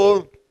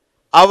school,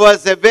 I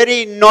was a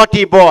very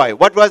naughty boy.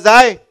 What was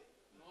I?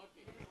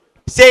 Naughty.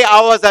 Say,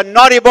 I was a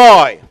naughty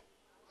boy.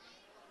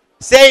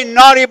 Say,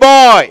 naughty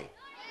boy.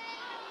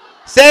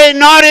 Say,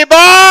 naughty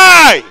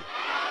boy.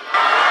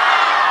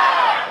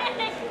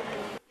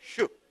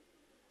 Shoo.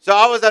 So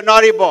I was a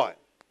naughty boy.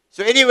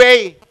 So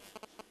anyway,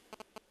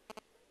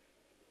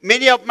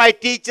 many of my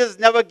teachers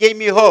never gave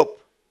me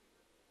hope.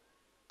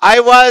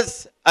 I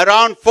was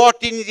around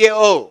 14 years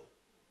old.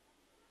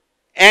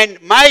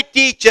 And my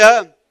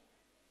teacher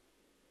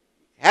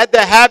had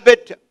the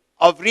habit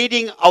of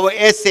reading our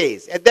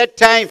essays. At that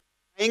time,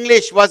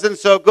 English wasn't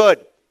so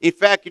good. In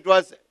fact, it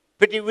was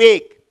pretty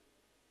weak.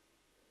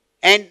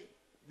 And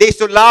they used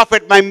to laugh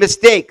at my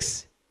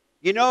mistakes.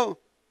 You know,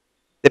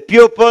 the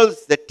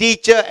pupils, the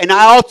teacher, and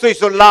I also used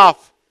to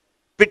laugh,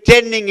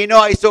 pretending, you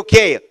know, it's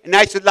okay. And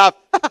I used to laugh.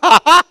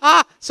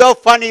 So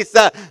funny,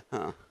 sir.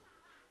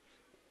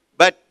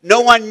 But no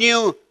one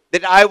knew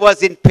that I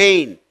was in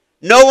pain.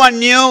 No one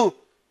knew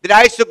that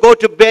I used to go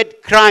to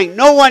bed crying.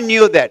 No one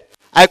knew that.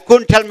 I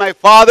couldn't tell my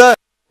father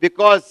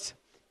because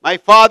my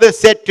father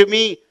said to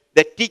me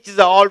that teachers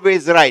are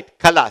always right.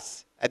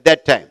 Kalas, at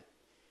that time.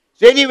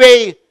 So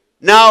anyway,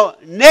 now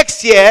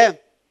next year,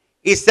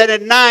 in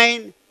standard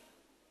 9,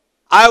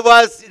 I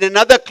was in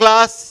another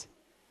class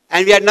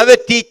and we had another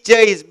teacher.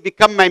 He's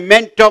become my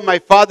mentor, my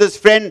father's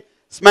friend,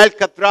 Ismail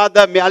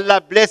Katrada. May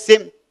Allah bless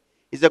him.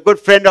 He's a good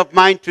friend of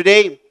mine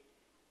today.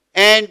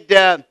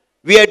 And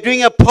we are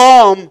doing a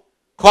poem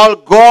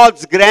called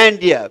God's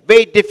Grandeur.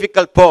 Very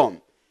difficult poem.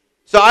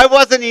 So I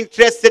wasn't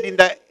interested in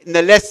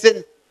the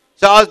lesson.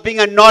 So I was being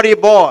a naughty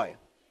boy.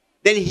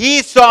 Then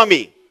he saw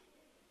me.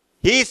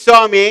 He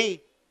saw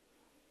me.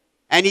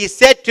 And he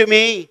said to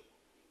me,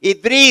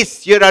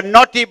 Edris, you're a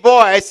naughty boy.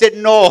 I said,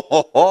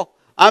 no,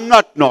 I'm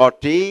not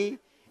naughty.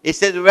 He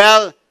said,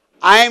 well,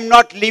 I'm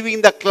not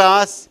leaving the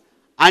class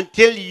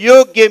until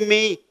you give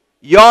me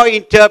your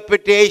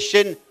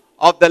interpretation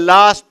of the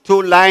last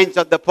 2 lines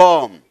of the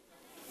poem.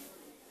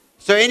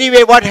 So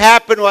anyway, what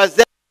happened was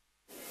that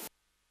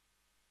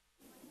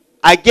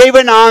I gave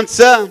an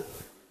answer.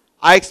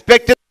 I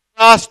expected the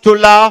class to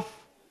laugh.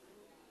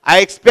 I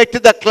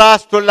expected the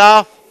class to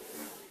laugh,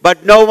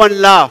 but no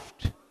one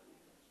laughed.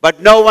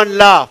 But no one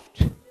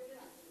laughed.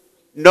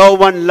 No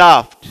one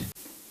laughed.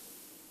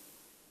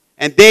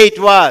 And there it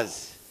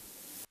was.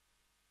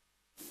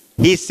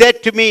 He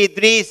said to me,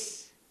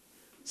 Edris,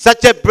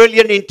 such a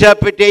brilliant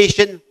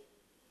interpretation.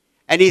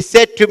 And he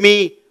said to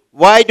me,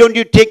 why don't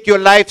you take your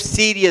life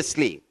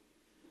seriously?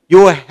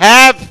 You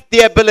have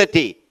the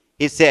ability,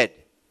 he said.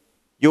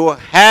 You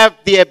have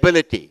the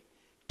ability.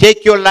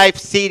 Take your life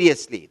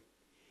seriously.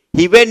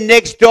 He went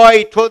next door.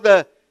 He told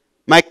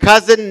my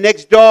cousin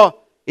next door,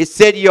 he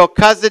said, your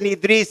cousin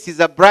Edris is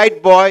a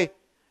bright boy.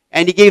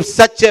 And he gave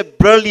such a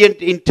brilliant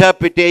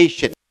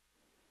interpretation.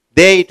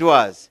 There it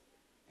was.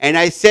 And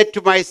I said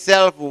to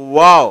myself,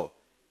 wow,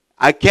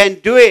 I can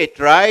do it,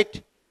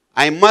 right?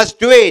 I must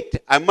do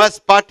it. I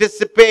must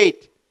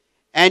participate.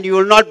 And you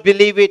will not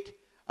believe it.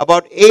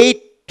 About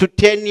 8 to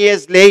 10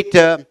 years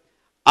later,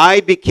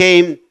 I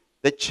became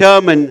the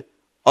chairman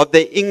of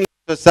the English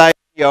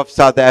Society of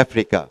South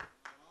Africa.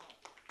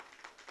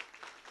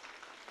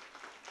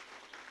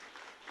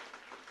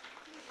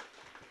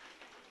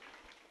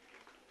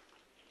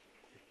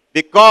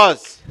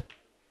 Because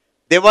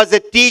there was a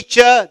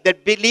teacher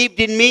that believed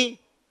in me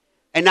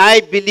and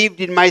I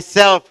believed in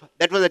myself.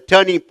 That was a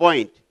turning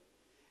point.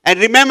 And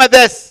remember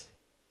this,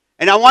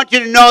 and I want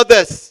you to know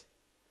this.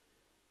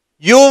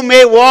 You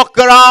may walk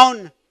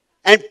around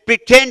and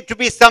pretend to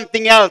be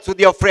something else with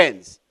your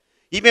friends.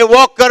 You may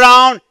walk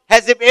around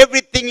as if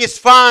everything is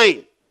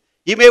fine.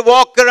 You may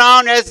walk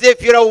around as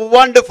if you're a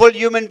wonderful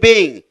human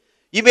being.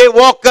 You may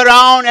walk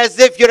around as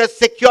if you're a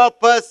secure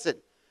person.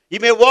 You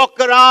may walk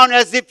around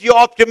as if you're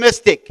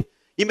optimistic.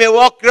 You may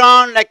walk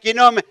around like, you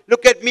know,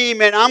 look at me,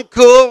 man, I'm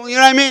cool. You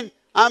know what I mean?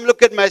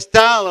 Look at my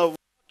style of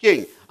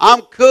walking.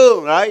 I'm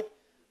cool, right?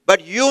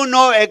 But you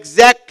know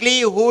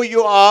exactly who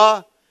you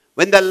are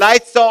when the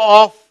lights are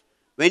off,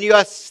 when you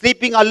are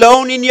sleeping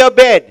alone in your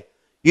bed.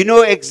 You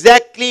know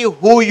exactly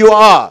who you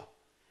are.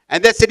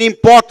 And that's an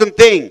important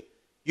thing.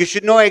 You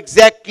should know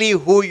exactly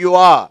who you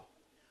are.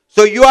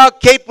 So you are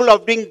capable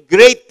of doing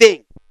great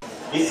things.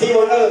 You see,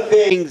 one of the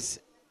things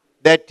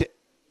that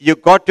you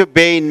got to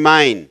bear in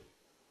mind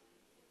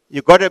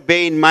you got to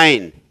bear in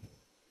mind,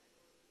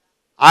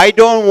 I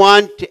don't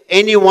want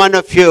any one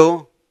of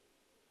you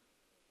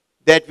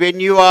that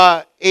when you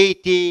are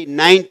 80,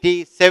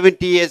 90,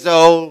 70 years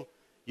old,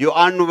 you're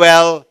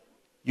unwell,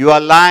 you are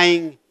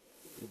lying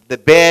in the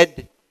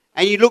bed,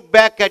 and you look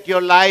back at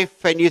your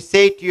life and you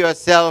say to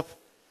yourself,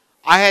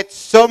 I had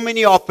so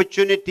many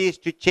opportunities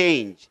to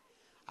change.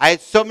 I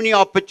had so many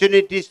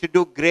opportunities to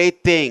do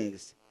great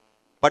things,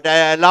 but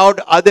I allowed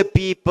other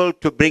people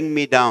to bring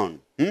me down.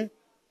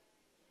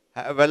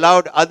 I have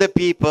allowed other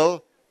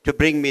people to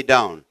bring me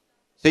down.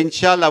 So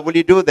inshallah, will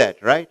you do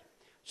that, right?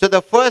 So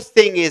the first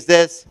thing is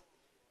this,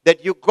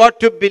 that you got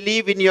to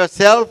believe in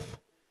yourself.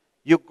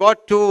 You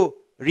got to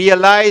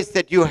realize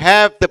that you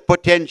have the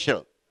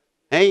potential.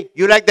 Hey?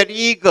 You like that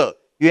eagle.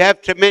 You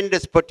have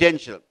tremendous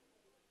potential.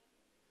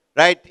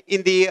 Right?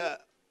 In the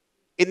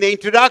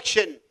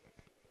introduction,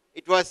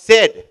 it was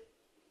said,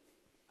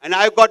 and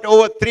I've got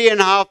over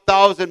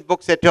 3,500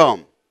 books at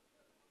home.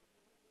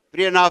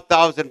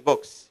 3,500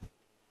 books.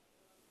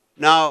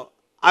 Now,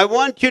 I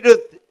want you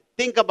to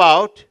think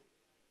about,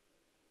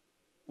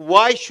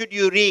 why should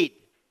you read?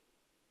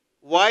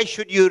 Why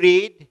should you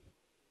read?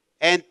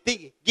 And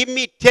give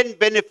me 10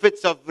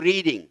 benefits of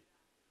reading.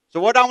 So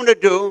what I want to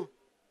do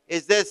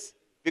is this,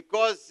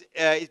 because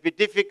it's been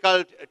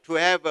difficult to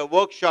have a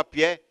workshop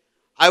here,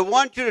 I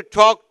want you to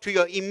talk to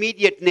your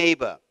immediate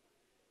neighbor.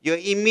 Your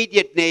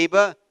immediate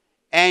neighbor,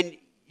 and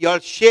you'll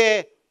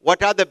share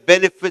what are the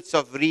benefits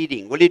of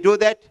reading. Will you do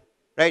that?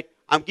 Right?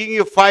 I'm giving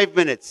you 5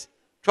 minutes.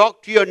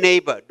 Talk to your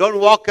neighbor. Don't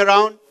walk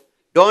around.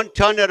 Don't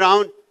turn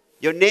around.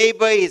 Your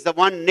neighbor is the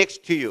one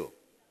next to you.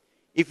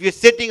 If you're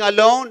sitting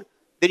alone,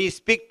 then you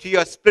speak to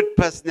your split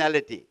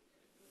personality.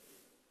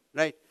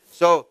 Right?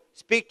 So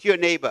speak to your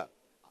neighbor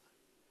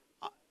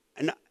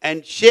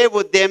and share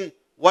with them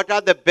what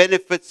are the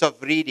benefits of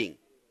reading.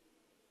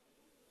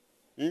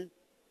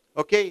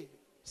 Okay?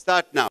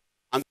 Start now.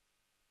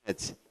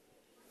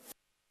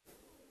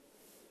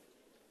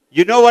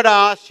 You know what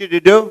I asked you to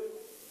do?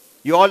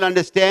 You all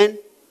understand?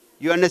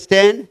 You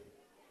understand?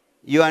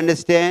 You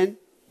understand?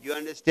 You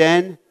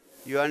understand?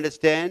 You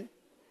understand?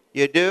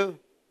 You do?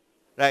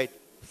 Right.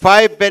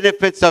 5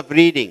 benefits of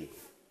reading.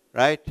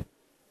 Right?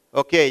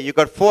 Okay, you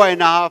got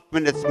 4.5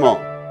 minutes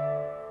more.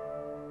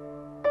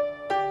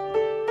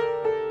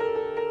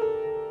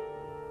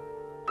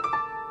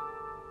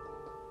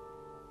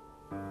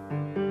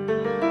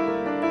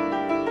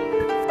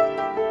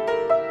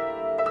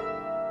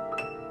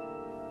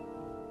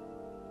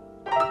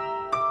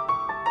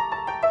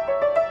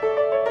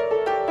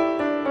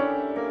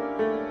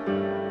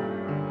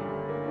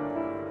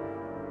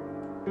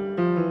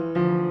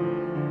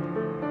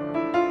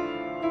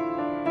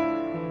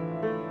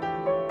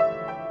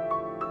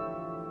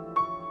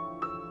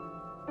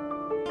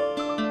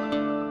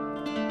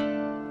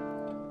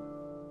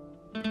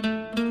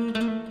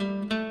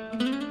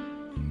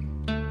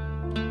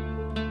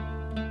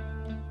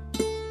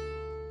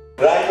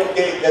 Right,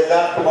 okay,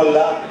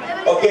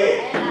 Jazakumullah.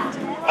 Okay,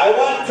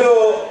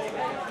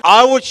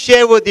 I would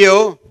share with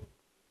you,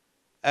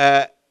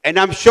 and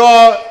I'm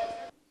sure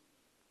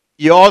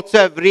you also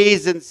have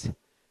reasons.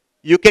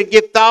 You can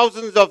give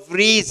thousands of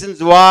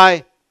reasons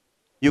why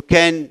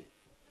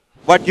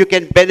what you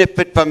can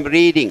benefit from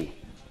reading.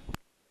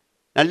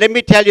 Now let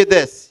me tell you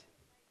this,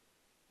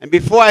 and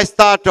before I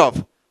start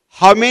off,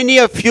 how many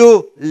of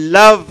you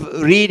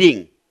love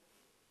reading?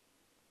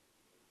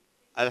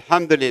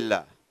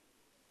 Alhamdulillah.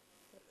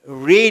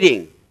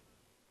 Reading.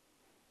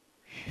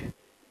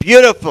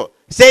 Beautiful.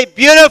 Say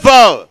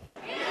beautiful.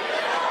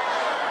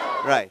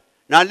 Beautiful. Right.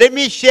 Now let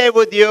me share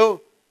with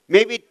you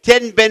maybe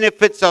 10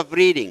 benefits of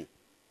reading.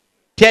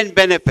 10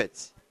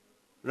 benefits.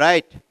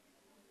 Right.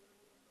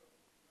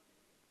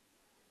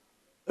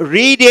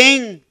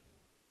 Reading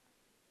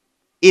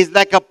is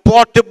like a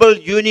portable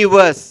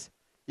universe.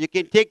 You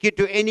can take it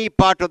to any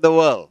part of the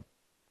world.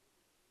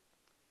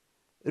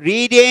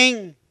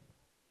 Reading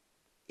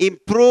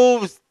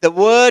improves the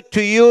word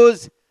to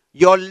use,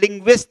 your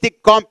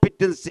linguistic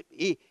competence.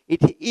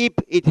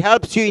 It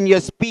helps you in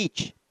your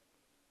speech.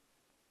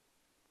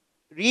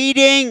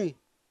 Reading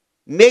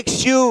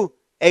makes you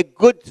a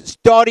good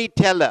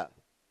storyteller,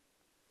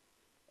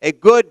 a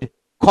good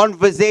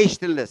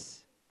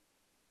conversationalist.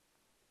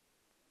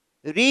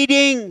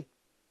 Reading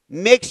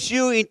makes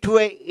you into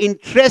an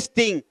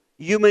interesting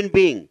human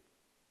being.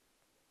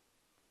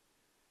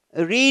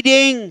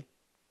 Reading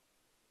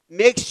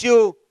makes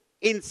you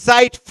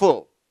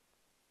insightful.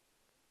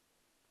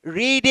 Through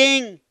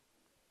reading,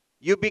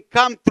 you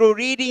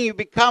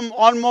become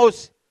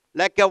almost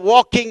like a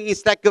walking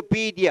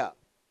encyclopedia.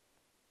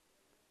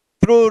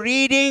 Through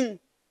reading,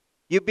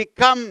 you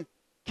become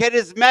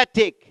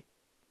charismatic.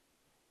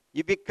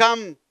 You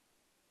become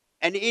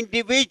an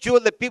individual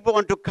that people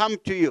want to come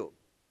to you.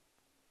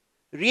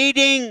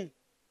 Reading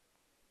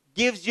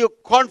gives you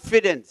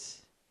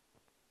confidence.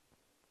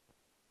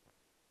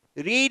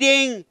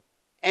 Reading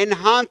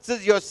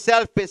enhances your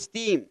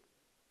self-esteem.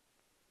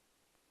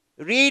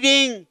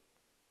 Reading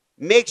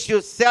makes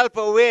you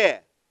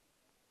self-aware.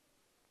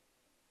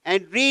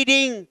 And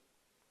reading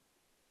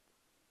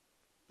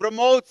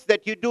promotes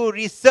that you do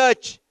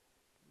research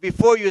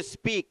before you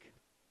speak.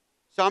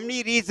 So how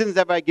many reasons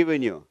have I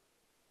given you?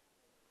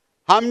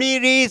 How many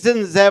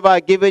reasons have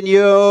I given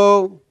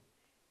you?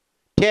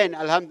 10,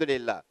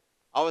 alhamdulillah.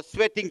 I was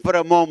sweating for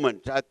a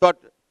moment. I thought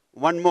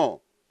one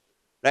more.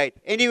 Right.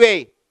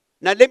 Anyway,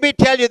 now let me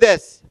tell you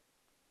this.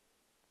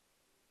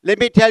 Let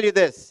me tell you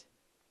this.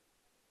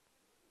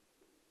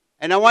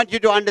 And I want you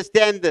to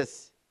understand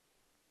this.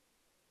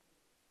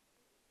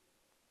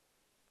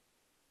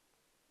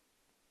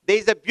 There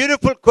is a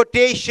beautiful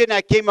quotation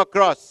I came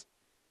across.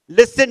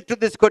 Listen to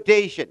this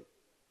quotation.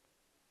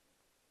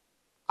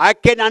 I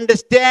can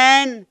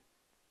understand.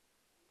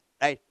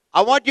 Right.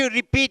 I want you to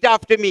repeat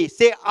after me.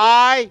 Say,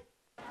 I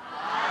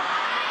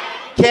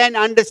can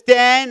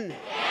understand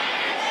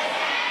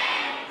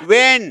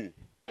when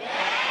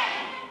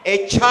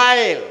a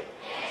child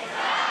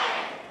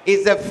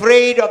is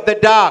afraid of the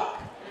dark.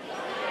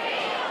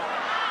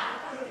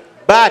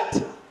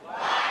 But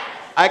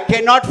I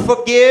cannot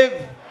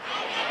forgive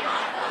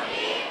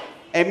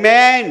a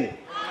man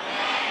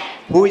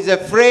who is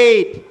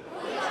afraid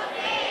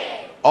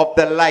of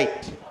the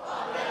light.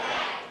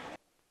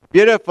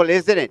 Beautiful,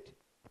 isn't it?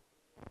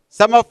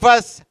 Some of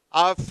us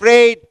are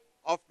afraid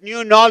of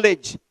new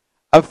knowledge,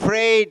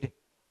 afraid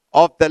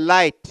of the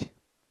light.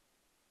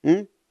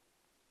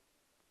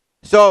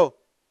 So,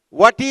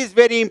 what is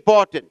very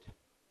important?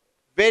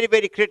 Very,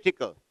 very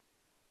critical.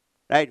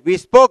 Right? We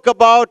spoke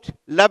about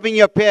loving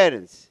your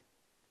parents.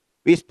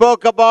 We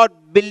spoke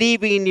about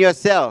believing in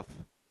yourself.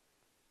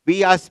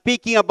 We are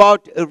speaking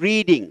about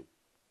reading.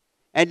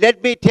 And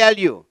let me tell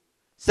you,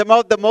 some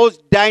of the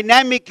most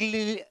dynamic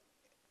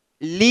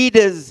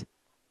leaders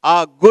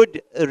are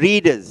good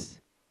readers.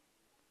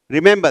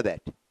 Remember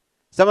that.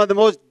 Some of the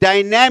most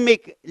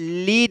dynamic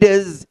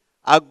leaders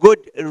are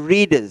good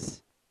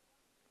readers.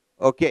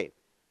 Okay.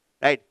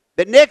 Right.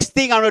 The next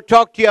thing I want to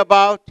talk to you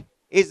about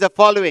is the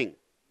following.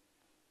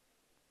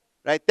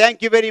 Right.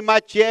 Thank you very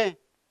much. Yeah.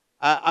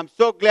 I'm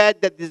so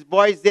glad that this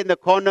boy is in the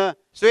corner.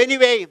 So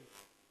anyway,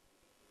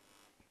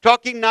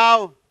 talking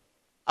now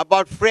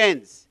about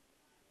friends.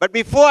 But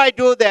before I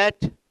do that,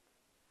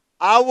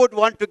 I would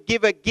want to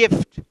give a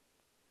gift.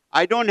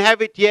 I don't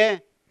have it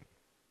here,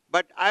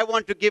 but I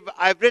want to give.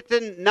 I've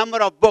written a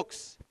number of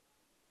books.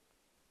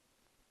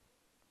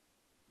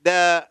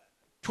 The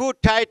two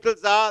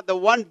titles are, the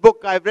one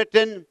book I've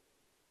written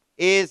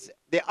is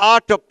The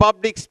Art of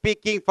Public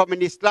Speaking from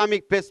an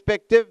Islamic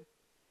Perspective,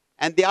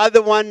 and the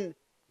other one,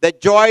 The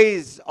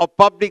Joys of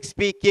Public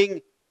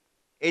Speaking.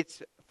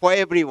 It's for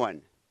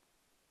everyone.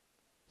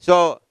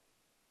 So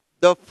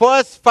the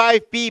first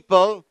five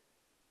people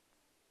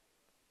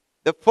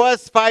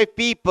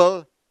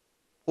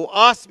who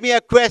asked me a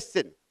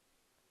question,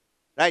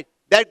 right?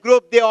 That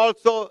group,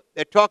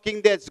 they're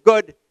talking, that's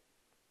good.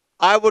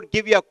 I would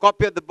give you a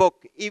copy of the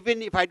book.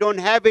 Even if I don't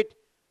have it,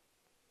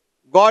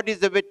 God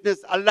is a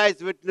witness, Allah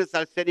is a witness,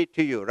 I'll send it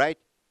to you, right?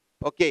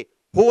 Okay.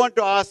 Who want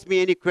to ask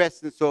me any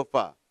questions so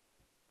far?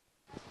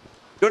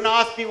 Don't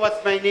ask me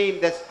what's my name,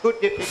 that's too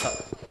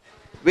difficult.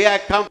 Where I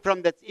come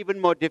from, that's even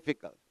more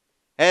difficult.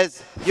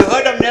 As you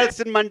heard of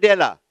Nelson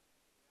Mandela,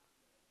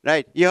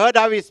 right? You heard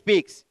how he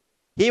speaks.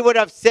 He would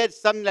have said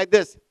something like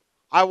this: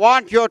 I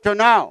want you to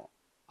know,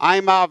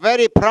 I'm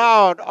very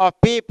proud of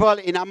people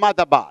in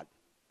Ahmedabad.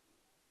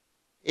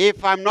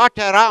 If I'm not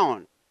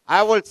around,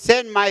 I will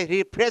send my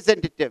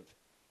representative,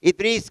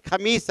 Edris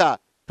Khamissa,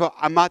 to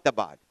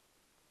Ahmedabad.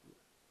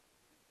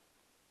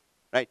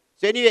 Right?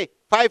 So anyway,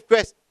 5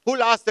 questions.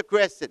 Who'll ask the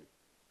question?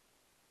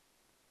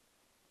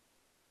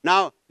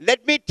 Now,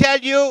 let me tell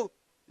you,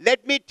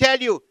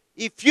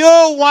 if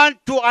you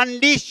want to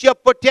unleash your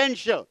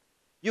potential,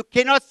 you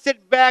cannot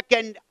sit back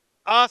and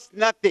ask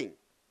nothing.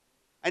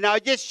 And I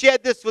just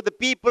shared this with the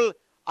people.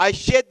 I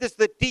shared this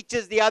with the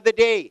teachers the other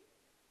day.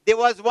 There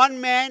was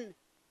one man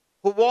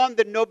who won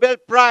the Nobel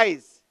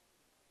Prize.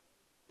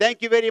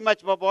 Thank you very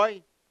much, my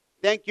boy.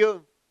 Thank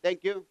you.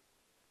 Thank you.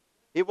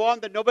 He won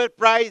the Nobel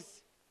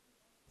Prize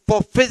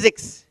for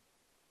physics.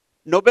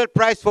 Nobel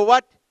Prize for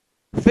what?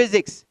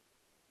 Physics.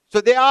 So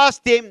they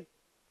asked him,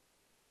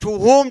 to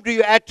whom do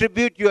you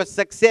attribute your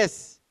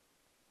success?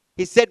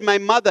 He said, my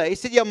mother. He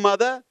said, your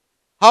mother?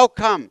 How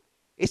come?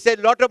 He said,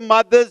 a lot of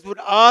mothers would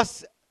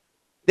ask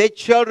their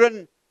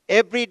children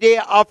every day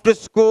after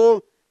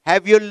school,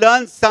 have you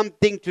learned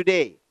something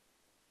today?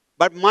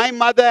 But my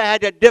mother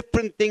had a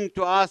different thing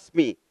to ask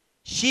me.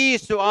 She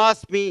used to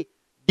ask me,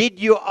 did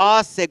you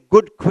ask a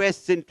good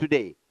question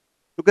today?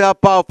 Look at how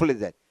powerful is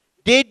that.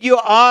 Did you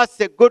ask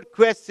a good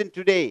question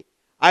today?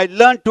 I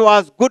learned to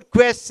ask good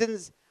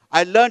questions.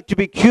 I learned to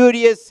be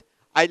curious.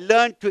 I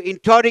learned to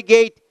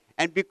interrogate.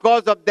 And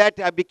because of that,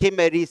 I became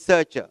a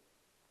researcher.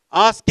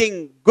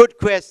 Asking good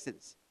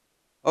questions.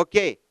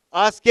 Okay,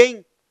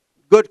 asking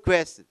good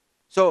questions.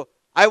 So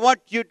I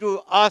want you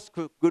to ask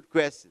good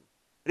questions.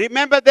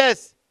 Remember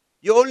this.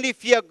 You only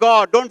fear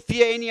God. Don't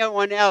fear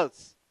anyone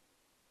else.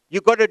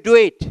 You got to do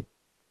it.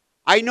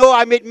 I know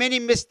I made many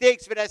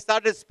mistakes when I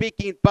started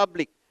speaking in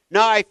public.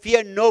 Now I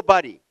fear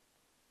nobody.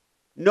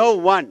 No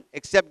one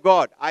except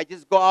God. I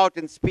just go out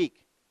and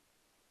speak.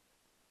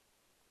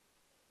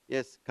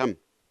 Yes, come.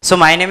 So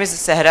my name is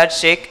Sahraj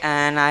Sheikh,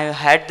 and I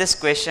had this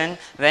question.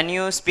 When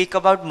you speak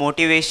about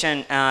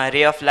motivation,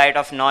 ray of light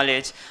of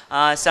knowledge,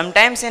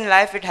 sometimes in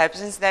life it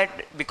happens that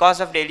because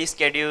of daily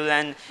schedule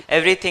and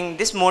everything,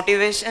 this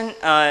motivation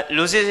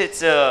loses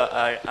its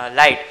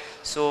light.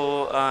 So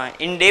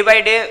in day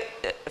by day,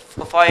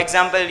 for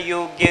example,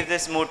 you give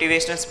this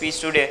motivational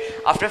speech today.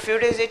 After a few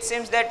days, it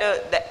seems that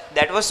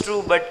that was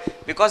true,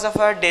 but because of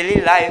our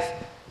daily life,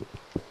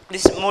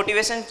 this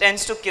motivation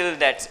tends to kill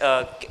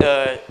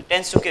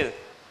tends to kill.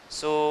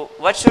 So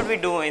what should we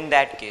do in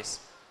that case?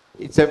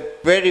 It's a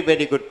very,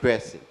 very good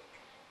question.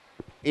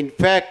 In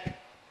fact,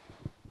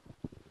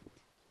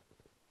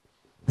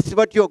 this is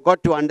what you've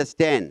got to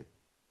understand.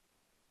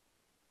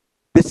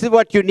 This is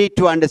what you need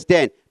to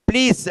understand.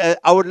 Please,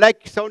 I would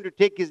like someone to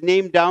take his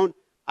name down.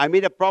 I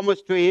made a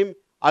promise to him.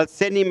 I'll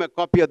send him a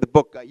copy of the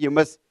book. You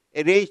must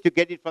arrange to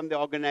get it from the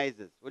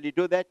organizers. Will you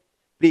do that?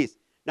 Please.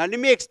 Now, let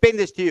me explain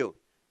this to you.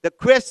 The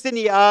question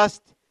he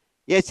asked,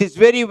 yes, it's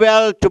very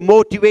well to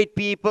motivate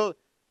people.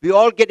 We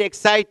all get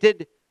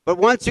excited, but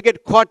once you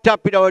get caught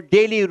up in our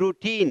daily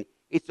routine,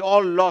 it's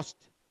all lost,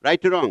 right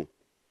or wrong.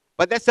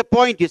 But that's the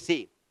point, you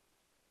see.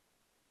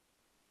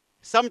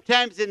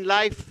 Sometimes in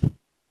life,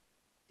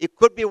 it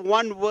could be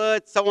one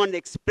word someone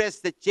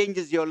expressed that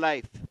changes your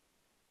life.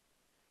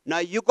 Now,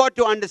 you got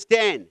to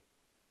understand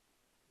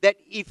that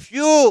if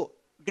you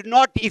do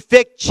not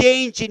effect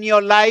change in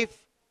your life,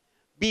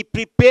 be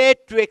prepared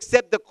to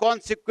accept the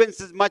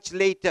consequences much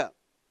later.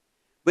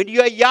 When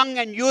you are young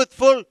and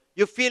youthful,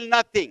 you feel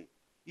nothing.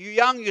 You're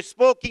young, you're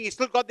smoking, you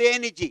still got the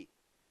energy.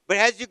 But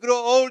as you grow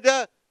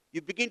older,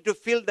 you begin to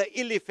feel the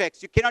ill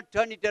effects. You cannot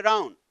turn it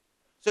around.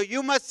 So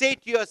you must say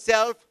to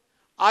yourself,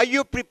 are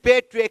you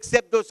prepared to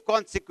accept those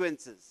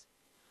consequences?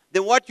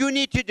 Then what you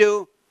need to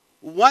do,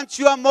 once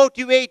you are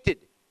motivated,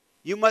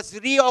 you must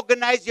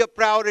reorganize your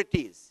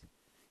priorities.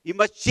 You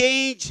must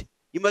change,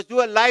 you must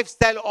do a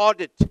lifestyle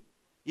audit.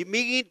 You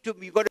got to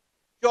make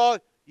sure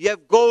you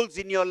have goals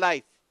in your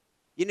life.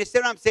 You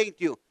understand what I'm saying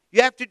to you?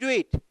 You have to do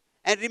it.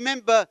 And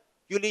remember,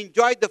 you'll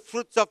enjoy the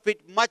fruits of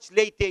it much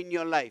later in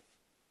your life.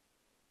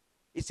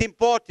 It's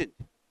important.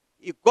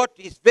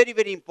 It's very,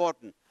 very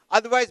important.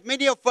 Otherwise,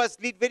 many of us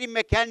lead very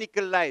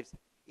mechanical lives.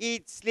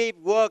 Eat, sleep,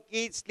 work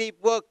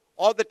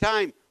all the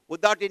time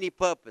without any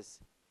purpose.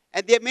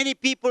 And there are many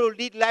people who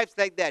lead lives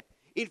like that.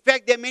 In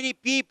fact, there are many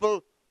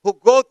people who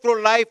go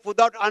through life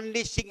without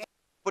unleashing any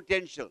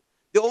potential.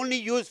 They only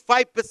use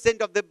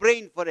 5% of the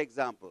brain, for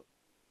example.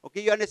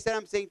 Okay, you understand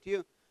what I'm saying to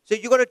you? So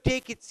you got to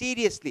take it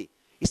seriously.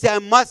 You say,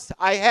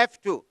 I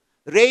have to,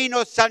 rain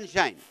or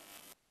sunshine.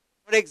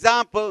 For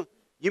example,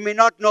 you may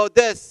not know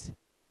this.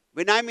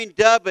 When I'm in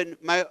Durban,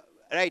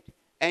 right,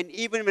 and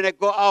even when I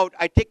go out,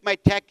 I take my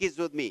tackies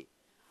with me.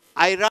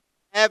 I run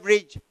an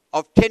average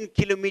of 10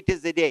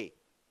 kilometers a day,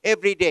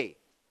 every day,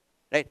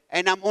 right?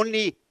 And I'm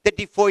only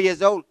 34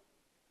 years old,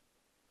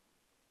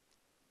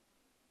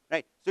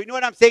 right? So you know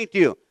what I'm saying to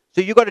you? So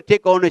you got to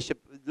take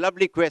ownership.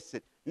 Lovely question.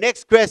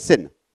 Next question.